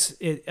through this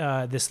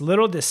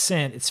little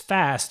descent. It's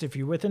fast. If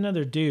you're with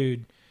another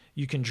dude,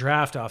 you can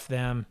draft off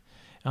them.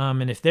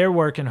 And if they're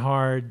working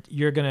hard,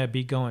 you're going to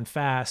be going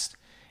fast.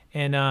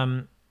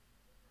 And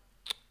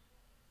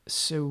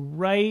so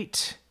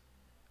right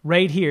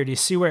here, do you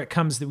see where it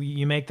comes?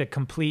 You make the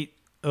complete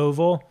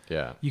oval.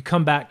 Yeah. You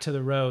come back to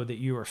the road that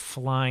you were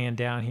flying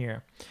down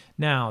here.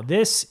 Now,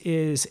 this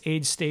is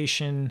aid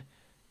station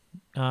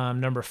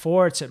number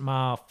 4. It's at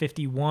mile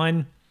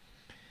 51.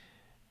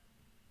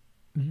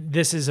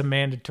 This is a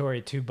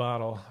mandatory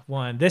 2-bottle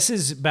one. This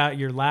is about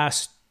your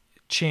last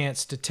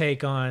chance to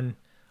take on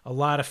a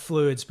lot of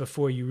fluids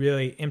before you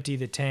really empty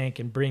the tank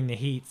and bring the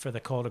heat for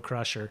the Cold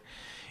Crusher.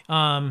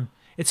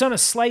 It's on a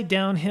slight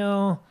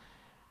downhill.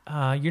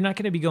 You're not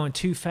going to be going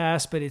too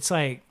fast, but it's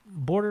like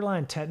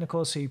borderline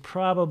technical. So you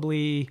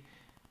probably,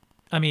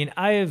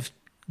 I have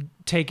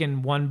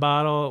taken 1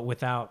 bottle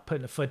without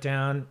putting a foot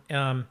down.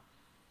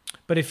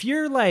 But if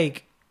you're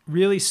like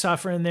really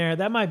suffering there,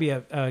 that might be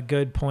a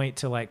good point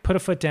to like put a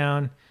foot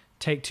down,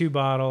 take 2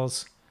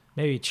 bottles,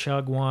 maybe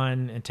chug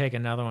 1 and take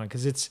another one.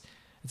 Cause it's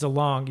a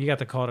long, you got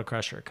the Cold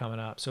Crusher coming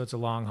up. So it's a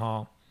long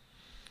haul.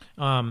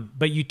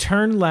 But you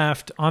turn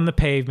left on the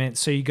pavement.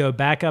 So you go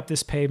back up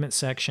this pavement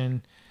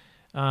section,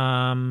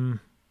 right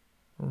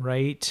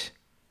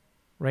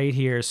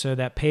here. So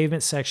that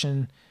pavement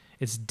section,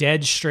 it's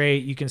dead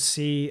straight. You can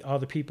see all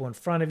the people in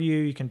front of you.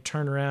 You can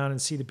turn around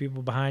and see the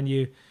people behind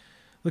you.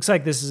 Looks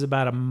like this is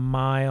about a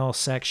mile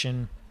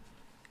section.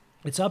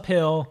 It's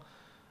uphill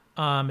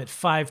at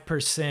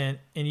 5%,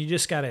 and you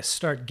just got to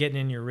start getting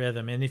in your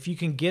rhythm. And if you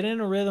can get in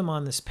a rhythm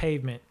on this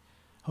pavement,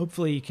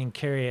 hopefully you can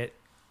carry it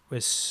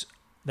with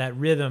that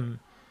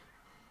rhythm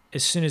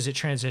as soon as it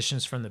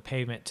transitions from the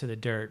pavement to the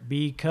dirt.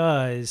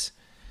 Because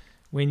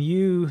when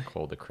you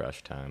Cold to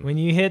crush time. When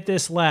you hit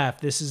this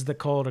left, this is the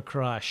Cold to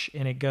Crush,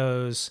 and it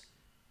goes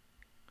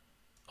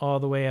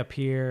all the way up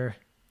here.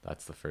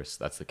 That's the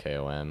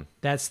KOM.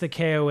 That's the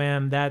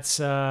KOM. That's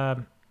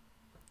so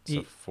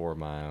 4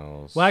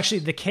 miles. Well,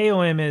 actually, the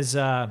KOM is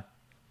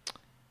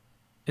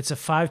it's a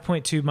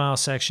 5.2 mile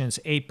section. It's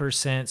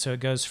 8%, so it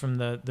goes from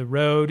the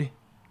road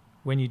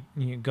when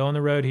you go on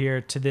the road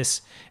here to this.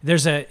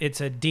 It's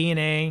a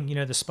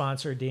DNA. The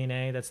sponsor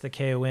DNA. That's the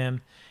KOM,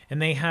 and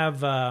they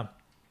have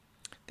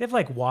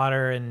like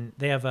water, and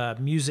they have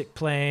music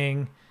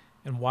playing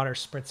and water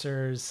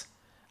spritzers.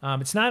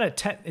 It's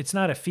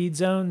not a feed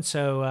zone,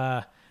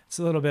 so it's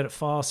a little bit of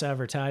false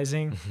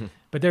advertising,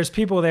 but there's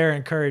people there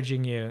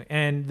encouraging you.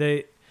 And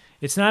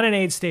it's not an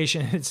aid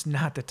station. It's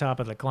not the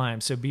top of the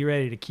climb. So be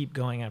ready to keep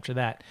going after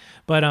that.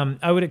 But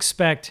I would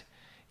expect,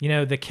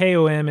 the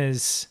KOM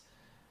is,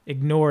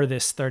 ignore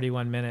this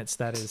 31 minutes.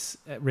 That is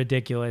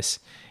ridiculous.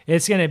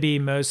 It's going to be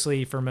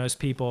mostly, for most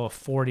people,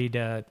 40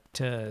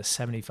 to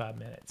 75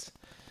 minutes.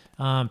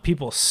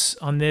 People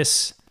on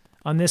this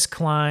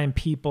climb,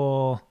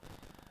 people...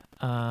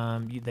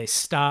 they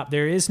stop.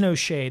 There is no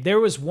shade.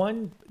 There's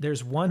one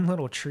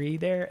little tree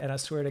there, and I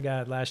swear to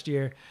God, last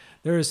year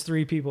there was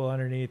 3 people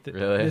underneath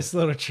this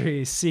little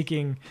tree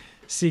seeking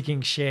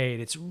shade.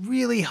 It's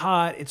really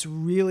hot. It's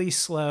really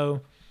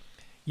slow.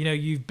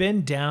 You've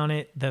been down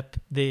it.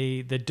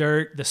 The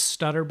dirt, the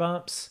stutter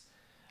bumps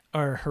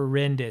are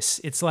horrendous.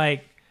 It's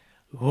like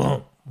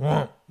whoomp,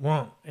 whoomp,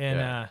 whoomp,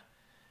 and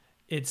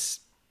it's.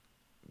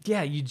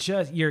 Yeah,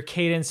 your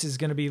cadence is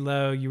going to be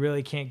low. You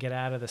really can't get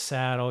out of the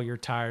saddle. Your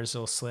tires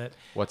will slip.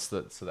 What's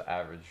the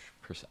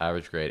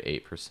average grade?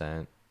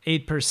 8%.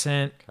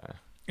 8%. Okay.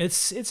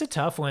 It's a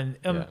tough one.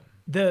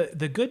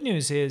 The good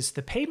news is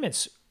the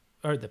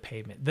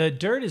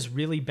dirt is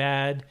really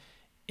bad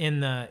in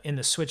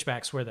the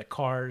switchbacks where the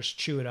cars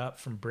chew it up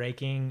from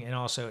braking and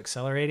also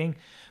accelerating.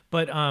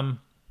 But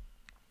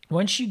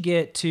once you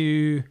get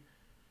to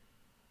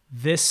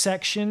this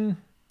section,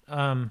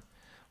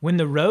 when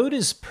the road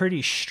is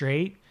pretty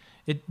straight,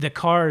 the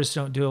cars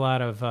don't do a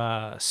lot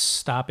of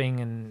stopping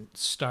and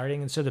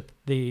starting, and so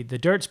the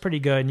dirt's pretty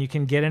good, and you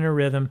can get in a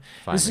rhythm.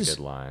 Find a good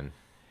line.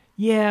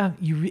 Yeah,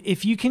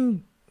 if you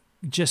can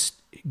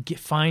just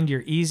find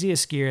your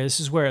easiest gear. This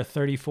is where a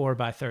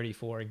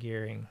 34x34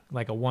 gearing,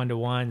 like a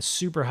 1-to-1,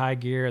 super high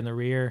gear in the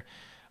rear.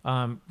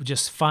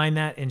 Just find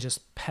that and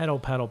just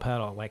pedal,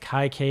 like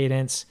high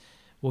cadence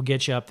will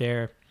get you up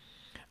there.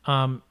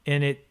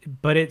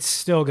 But it's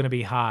still going to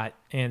be hot.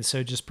 And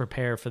so just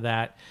prepare for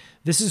that.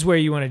 This is where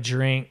you want to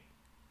drink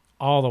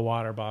all the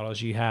water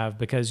bottles you have,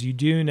 because you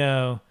do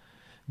know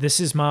this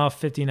is mile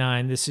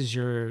 59. This is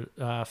your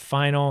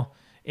final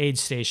aid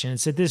station.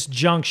 It's at this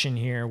junction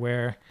here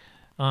where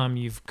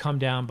you've come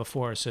down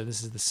before. So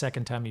this is the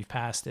second time you've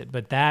passed it.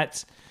 But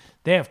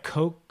they have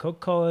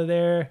Coca-Cola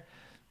there.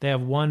 They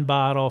have one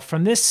bottle.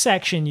 From this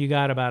section, you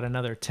got about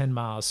another 10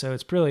 miles. So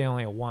it's really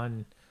only a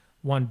one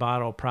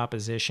bottle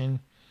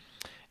proposition.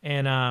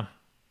 And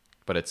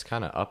but it's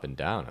kind of up and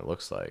down, it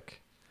looks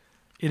like.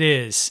 It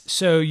is.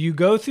 So you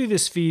go through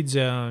this feed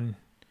zone,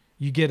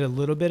 you get a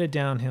little bit of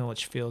downhill,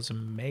 which feels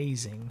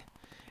amazing.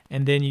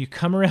 And then you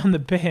come around the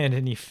bend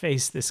and you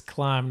face this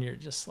climb and you're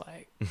just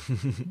like,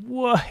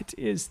 what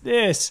is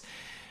this?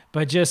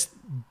 But just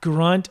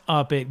grunt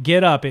up it,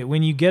 get up it.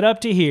 When you get up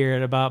to here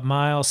at about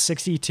mile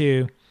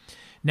 62,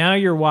 now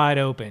you're wide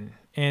open.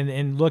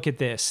 And look at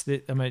this.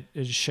 I'm going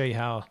to just show you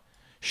how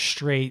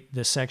straight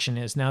the section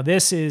is. Now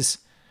this is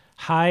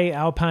high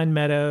alpine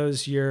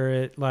meadows. You're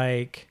at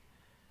like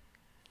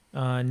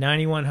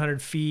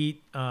 9,100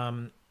 feet.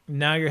 Now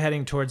you're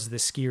heading towards the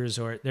ski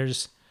resort.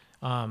 There's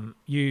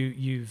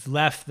you've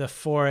left the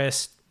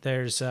forest.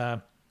 There's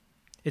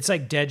it's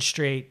like dead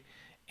straight,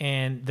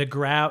 and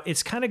the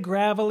it's kind of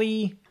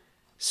gravelly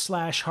 /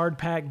 hard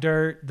packed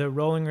dirt. The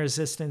rolling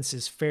resistance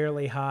is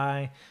fairly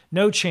high.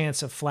 No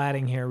chance of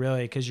flatting here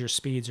really, because your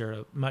speeds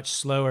are much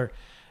slower.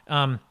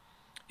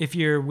 If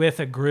you're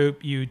with a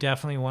group, you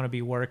definitely want to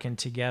be working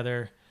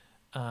together.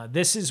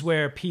 This is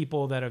where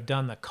people that have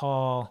done the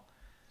call,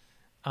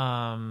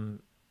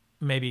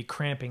 maybe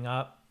cramping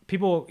up.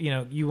 People,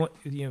 you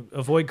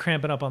avoid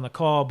cramping up on the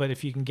call, but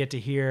if you can get to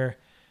here,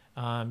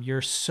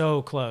 you're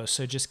so close.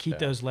 So just keep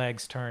those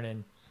legs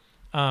turning.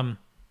 Yeah,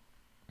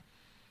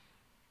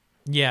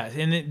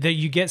 and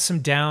you get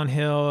some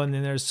downhill, and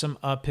then there's some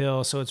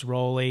uphill, so it's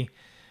rolly.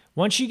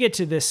 Once you get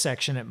to this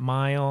section at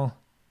mile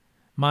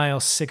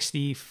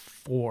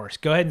 64,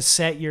 go ahead and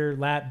set your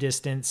lap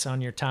distance on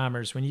your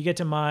timers. When you get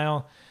to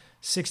mile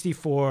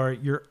 64,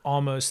 you're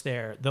almost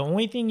there. The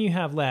only thing you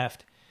have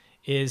left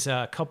is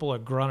a couple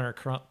of grunter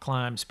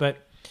climbs,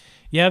 but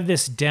you have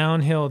this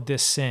downhill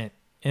descent,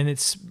 and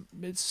it's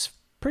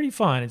pretty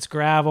fun. It's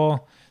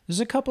gravel. There's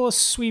a couple of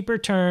sweeper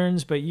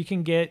turns, but you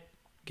can get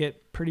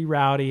pretty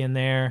rowdy in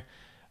there.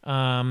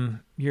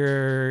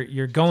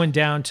 You're going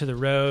down to the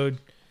road,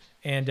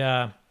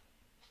 and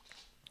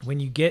when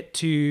you get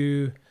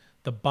to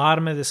the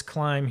bottom of this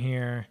climb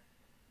here,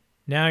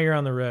 now you're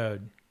on the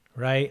road,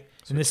 right?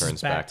 So and this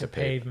is back to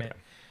pavement.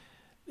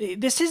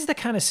 This is the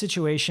kind of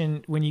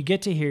situation when you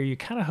get to here, you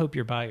kind of hope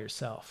you're by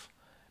yourself,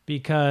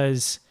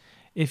 because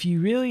if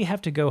you really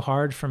have to go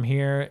hard from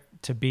here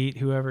to beat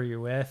whoever you're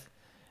with,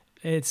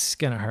 it's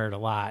going to hurt a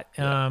lot.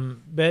 Yeah.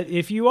 But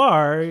if you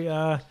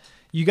are,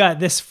 you got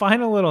this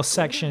final little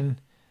section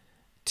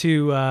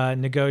to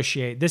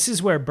negotiate. This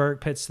is where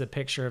Bert puts the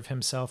picture of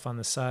himself on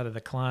the side of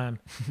the climb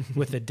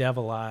with the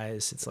devil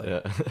eyes. It's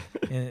like,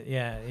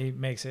 he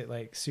makes it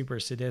like super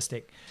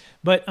sadistic.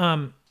 But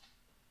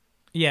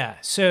yeah,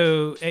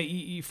 so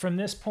from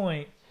this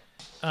point,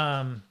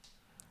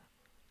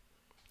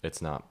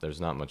 there's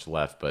not much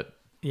left, but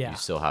you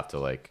still have to,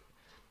 like,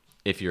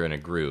 if you're in a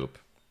group,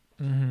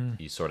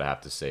 you sort of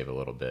have to save a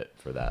little bit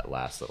for that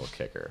last little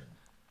kicker.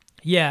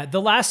 Yeah, the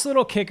last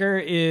little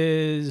kicker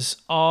is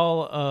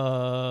all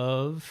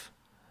of,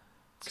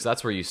 because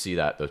that's where you see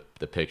that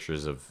the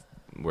pictures of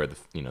where the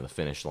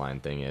finish line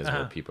thing is,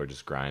 where people are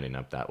just grinding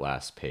up that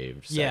last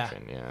paved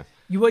section. Yeah.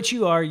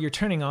 You're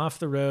turning off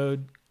the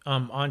road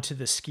onto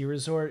the ski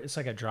resort. It's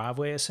like a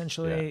driveway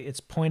essentially. Yeah.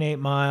 It's 0.8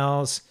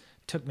 miles.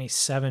 Took me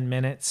 7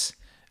 minutes.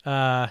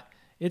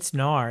 It's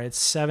NAR.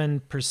 It's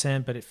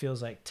 7%, but it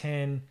feels like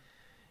 10.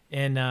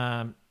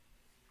 And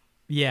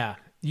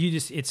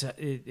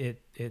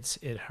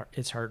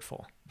it's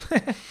hurtful.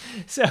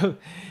 So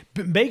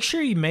make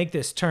sure you make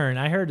this turn.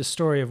 I heard a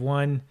story of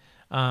one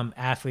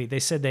athlete. They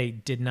said they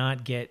did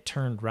not get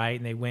turned right,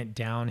 and they went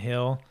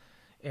downhill,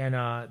 and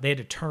they had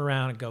to turn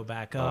around and go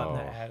back up. And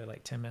that added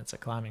like 10 minutes of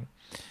climbing.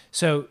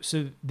 So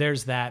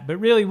there's that. But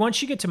really,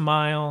 once you get to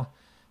mile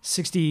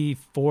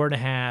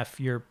 64.5,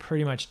 you're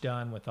pretty much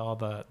done with all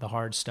the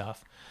hard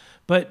stuff.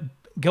 But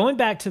going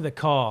back to the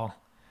call,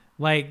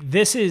 like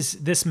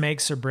this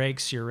makes or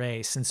breaks your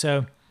race. And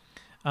so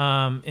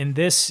in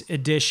this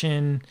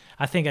edition,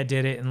 I think I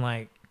did it in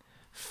like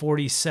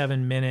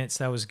 47 minutes.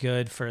 That was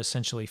good for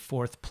essentially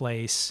 4th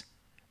place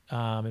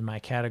in my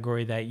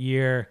category that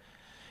year.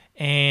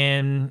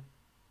 And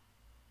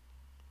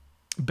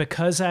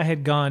because I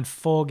had gone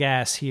full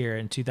gas here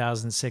in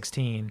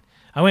 2016,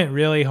 I went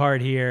really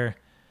hard here.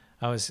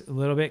 I was a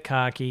little bit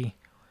cocky,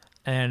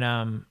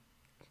 and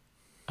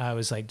I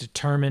was like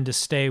determined to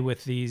stay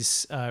with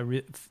these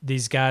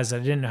guys. I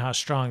didn't know how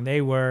strong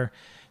they were,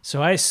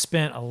 so I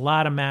spent a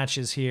lot of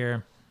matches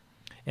here,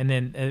 and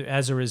then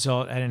as a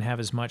result, I didn't have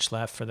as much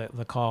left for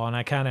the call, and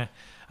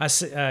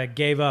I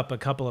gave up a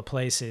couple of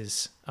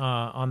places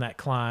on that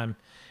climb.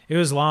 It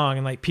was long,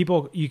 and like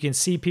you can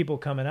see people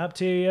coming up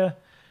to you,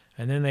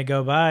 and then they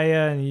go by you,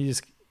 and you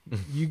just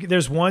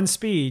there's one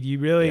speed. You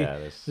really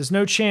there's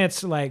no chance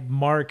to like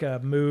mark a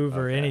move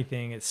or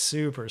anything. It's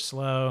super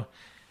slow,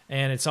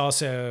 and it's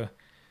also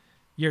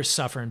you're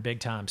suffering big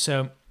time.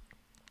 So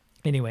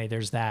anyway,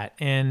 there's that.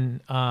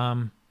 And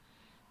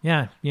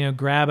Yeah,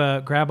 grab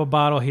a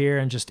bottle here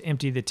and just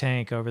empty the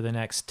tank over the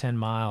next 10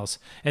 miles.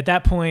 At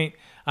that point,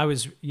 I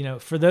was,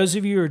 for those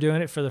of you who are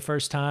doing it for the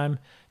first time,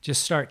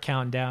 just start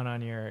counting down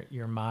on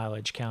your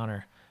mileage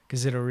counter,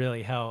 because it'll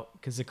really help.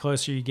 Because the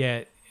closer you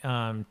get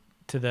to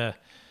the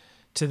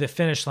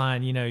finish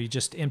line, you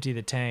just empty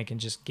the tank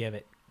and just give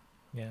it.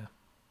 Yeah.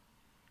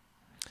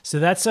 So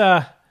that's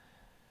my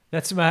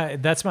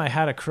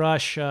how to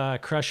crush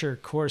crusher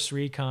course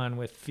recon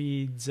with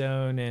feed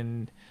zone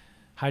and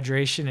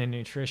hydration and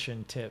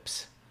nutrition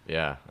tips.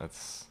 Yeah,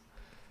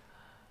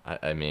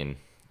 I mean,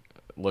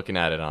 looking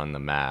at it on the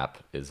map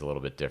is a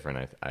little bit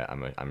different.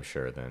 I'm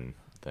sure than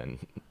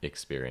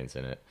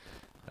experiencing it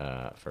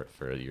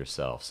for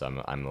yourself.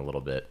 So I'm a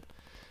little bit,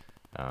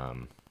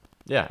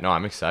 yeah. No,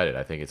 I'm excited.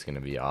 I think it's going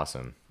to be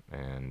awesome,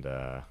 and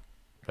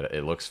but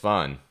it looks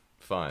fun.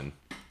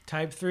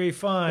 Type 3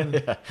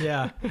 fun.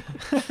 Yeah.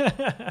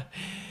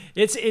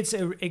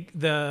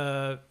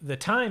 The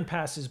time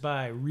passes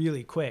by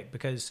really quick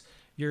because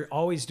you're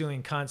always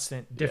doing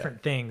constant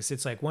different things.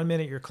 It's like 1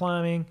 minute you're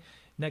climbing,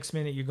 next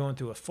minute you're going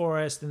through a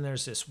forest, and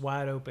there's this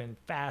wide open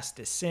fast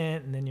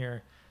descent, and then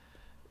you're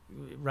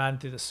riding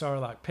through the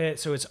Sarlacc pit.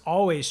 So it's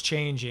always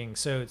changing.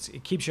 So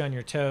it keeps you on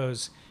your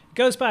toes. It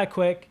goes by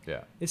quick.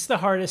 Yeah. It's the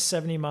hardest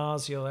 70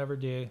 miles you'll ever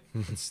do.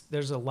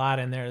 There's a lot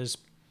in there. There's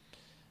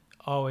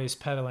always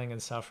pedaling and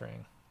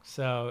suffering.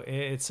 So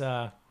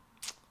I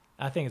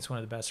think it's one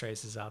of the best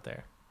races out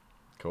there.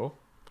 Cool.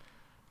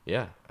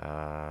 Yeah.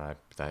 I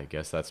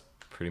guess that's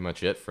pretty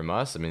much it from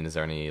us. I mean, is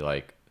there any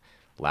like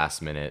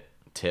last minute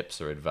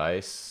tips or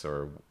advice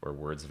or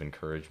words of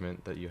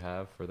encouragement that you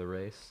have for the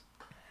race?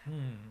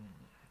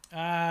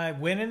 I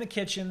went in the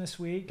kitchen this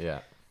week.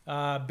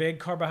 Yeah. Big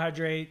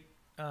carbohydrate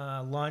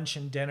lunch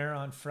and dinner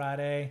on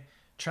Friday.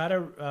 Try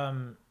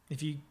to,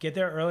 if you get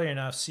there early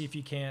enough, see if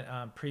you can't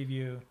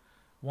preview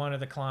one of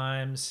the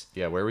climbs.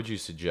 Yeah, where would you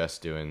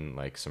suggest doing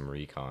like some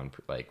recon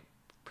like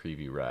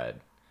preview ride?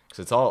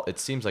 Because it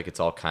seems like it's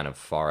all kind of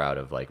far out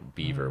of like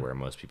Beaver where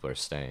most people are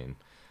staying.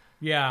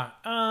 Yeah.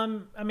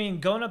 I mean,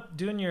 going up,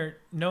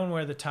 knowing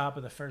where the top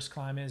of the first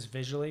climb is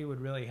visually would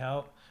really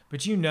help.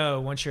 But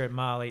once you're at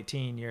mile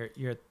 18,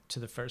 you're to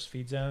the first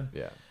feed zone.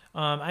 Yeah.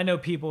 I know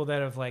people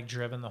that have like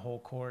driven the whole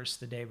course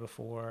the day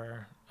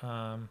before.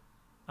 I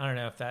don't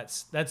know if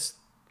that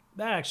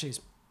actually is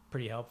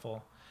pretty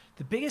helpful.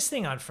 The biggest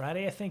thing on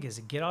Friday, I think, is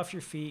to get off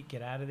your feet,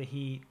 get out of the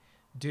heat,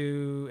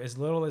 do as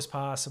little as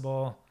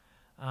possible,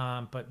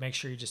 but make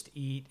sure you just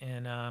eat.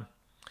 And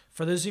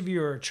for those of you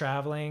who are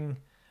traveling,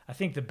 I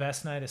think the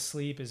best night of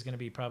sleep is going to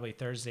be probably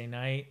Thursday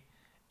night.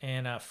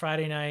 And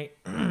Friday night,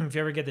 if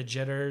you ever get the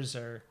jitters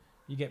or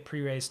you get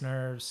pre-race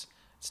nerves,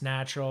 it's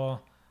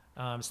natural.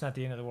 It's not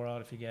the end of the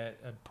world if you get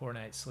a poor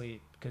night's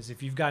sleep, because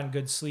if you've gotten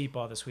good sleep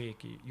all this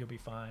week, you'll be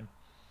fine.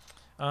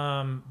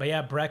 But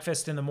yeah,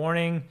 breakfast in the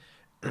morning.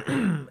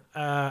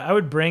 I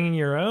would bring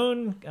your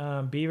own.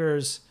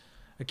 Beaver's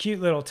a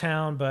cute little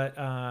town, but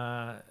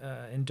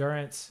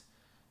endurance,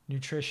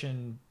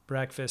 nutrition,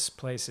 breakfast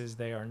places,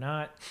 they are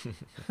not.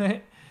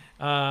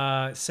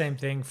 Same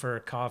thing for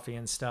coffee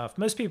and stuff.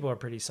 Most people are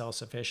pretty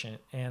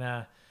self-sufficient,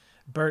 and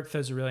Bert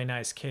throws a really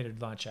nice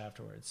catered lunch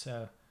afterwards.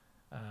 So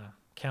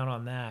count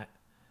on that.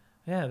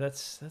 Yeah,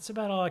 that's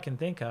about all I can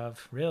think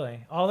of,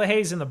 really. All the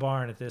hay's in the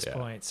barn at this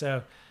point.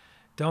 So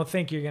don't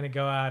think you're going to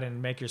go out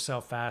and make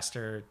yourself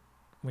faster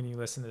when you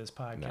listen to this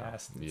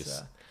podcast. No,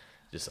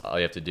 just all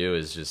you have to do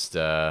is just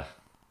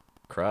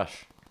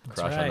crush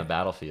on the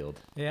battlefield.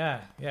 Yeah.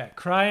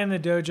 Cry in the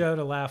dojo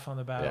to laugh on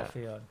the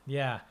battlefield.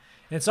 Yeah.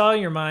 And it's all in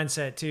your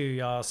mindset too,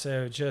 y'all.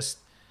 So just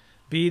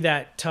be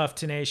that tough,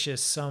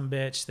 tenacious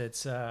sumbitch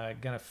that's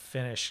gonna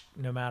finish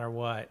no matter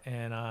what.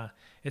 And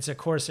it's a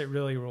course that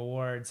really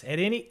rewards. At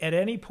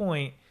any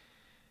point,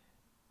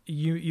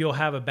 you'll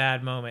have a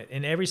bad moment,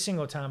 and every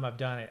single time I've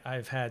done it,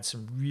 I've had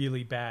some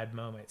really bad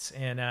moments,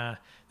 and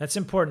that's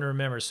important to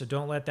remember. So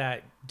don't let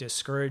that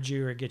discourage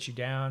you or get you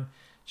down.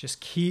 Just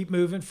keep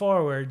moving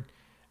forward,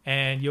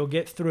 and you'll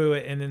get through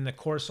it, and then the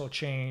course will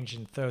change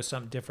and throw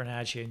something different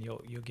at you, and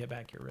you'll get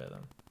back your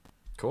rhythm.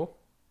 Cool.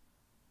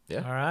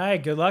 Yeah. All right.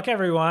 Good luck,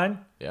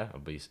 everyone. Yeah.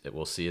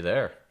 We'll see you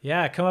there.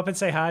 Yeah. Come up and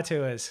say hi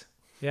to us.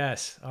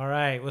 Yes. All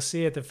right. We'll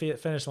see you at the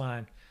finish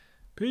line.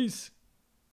 Peace.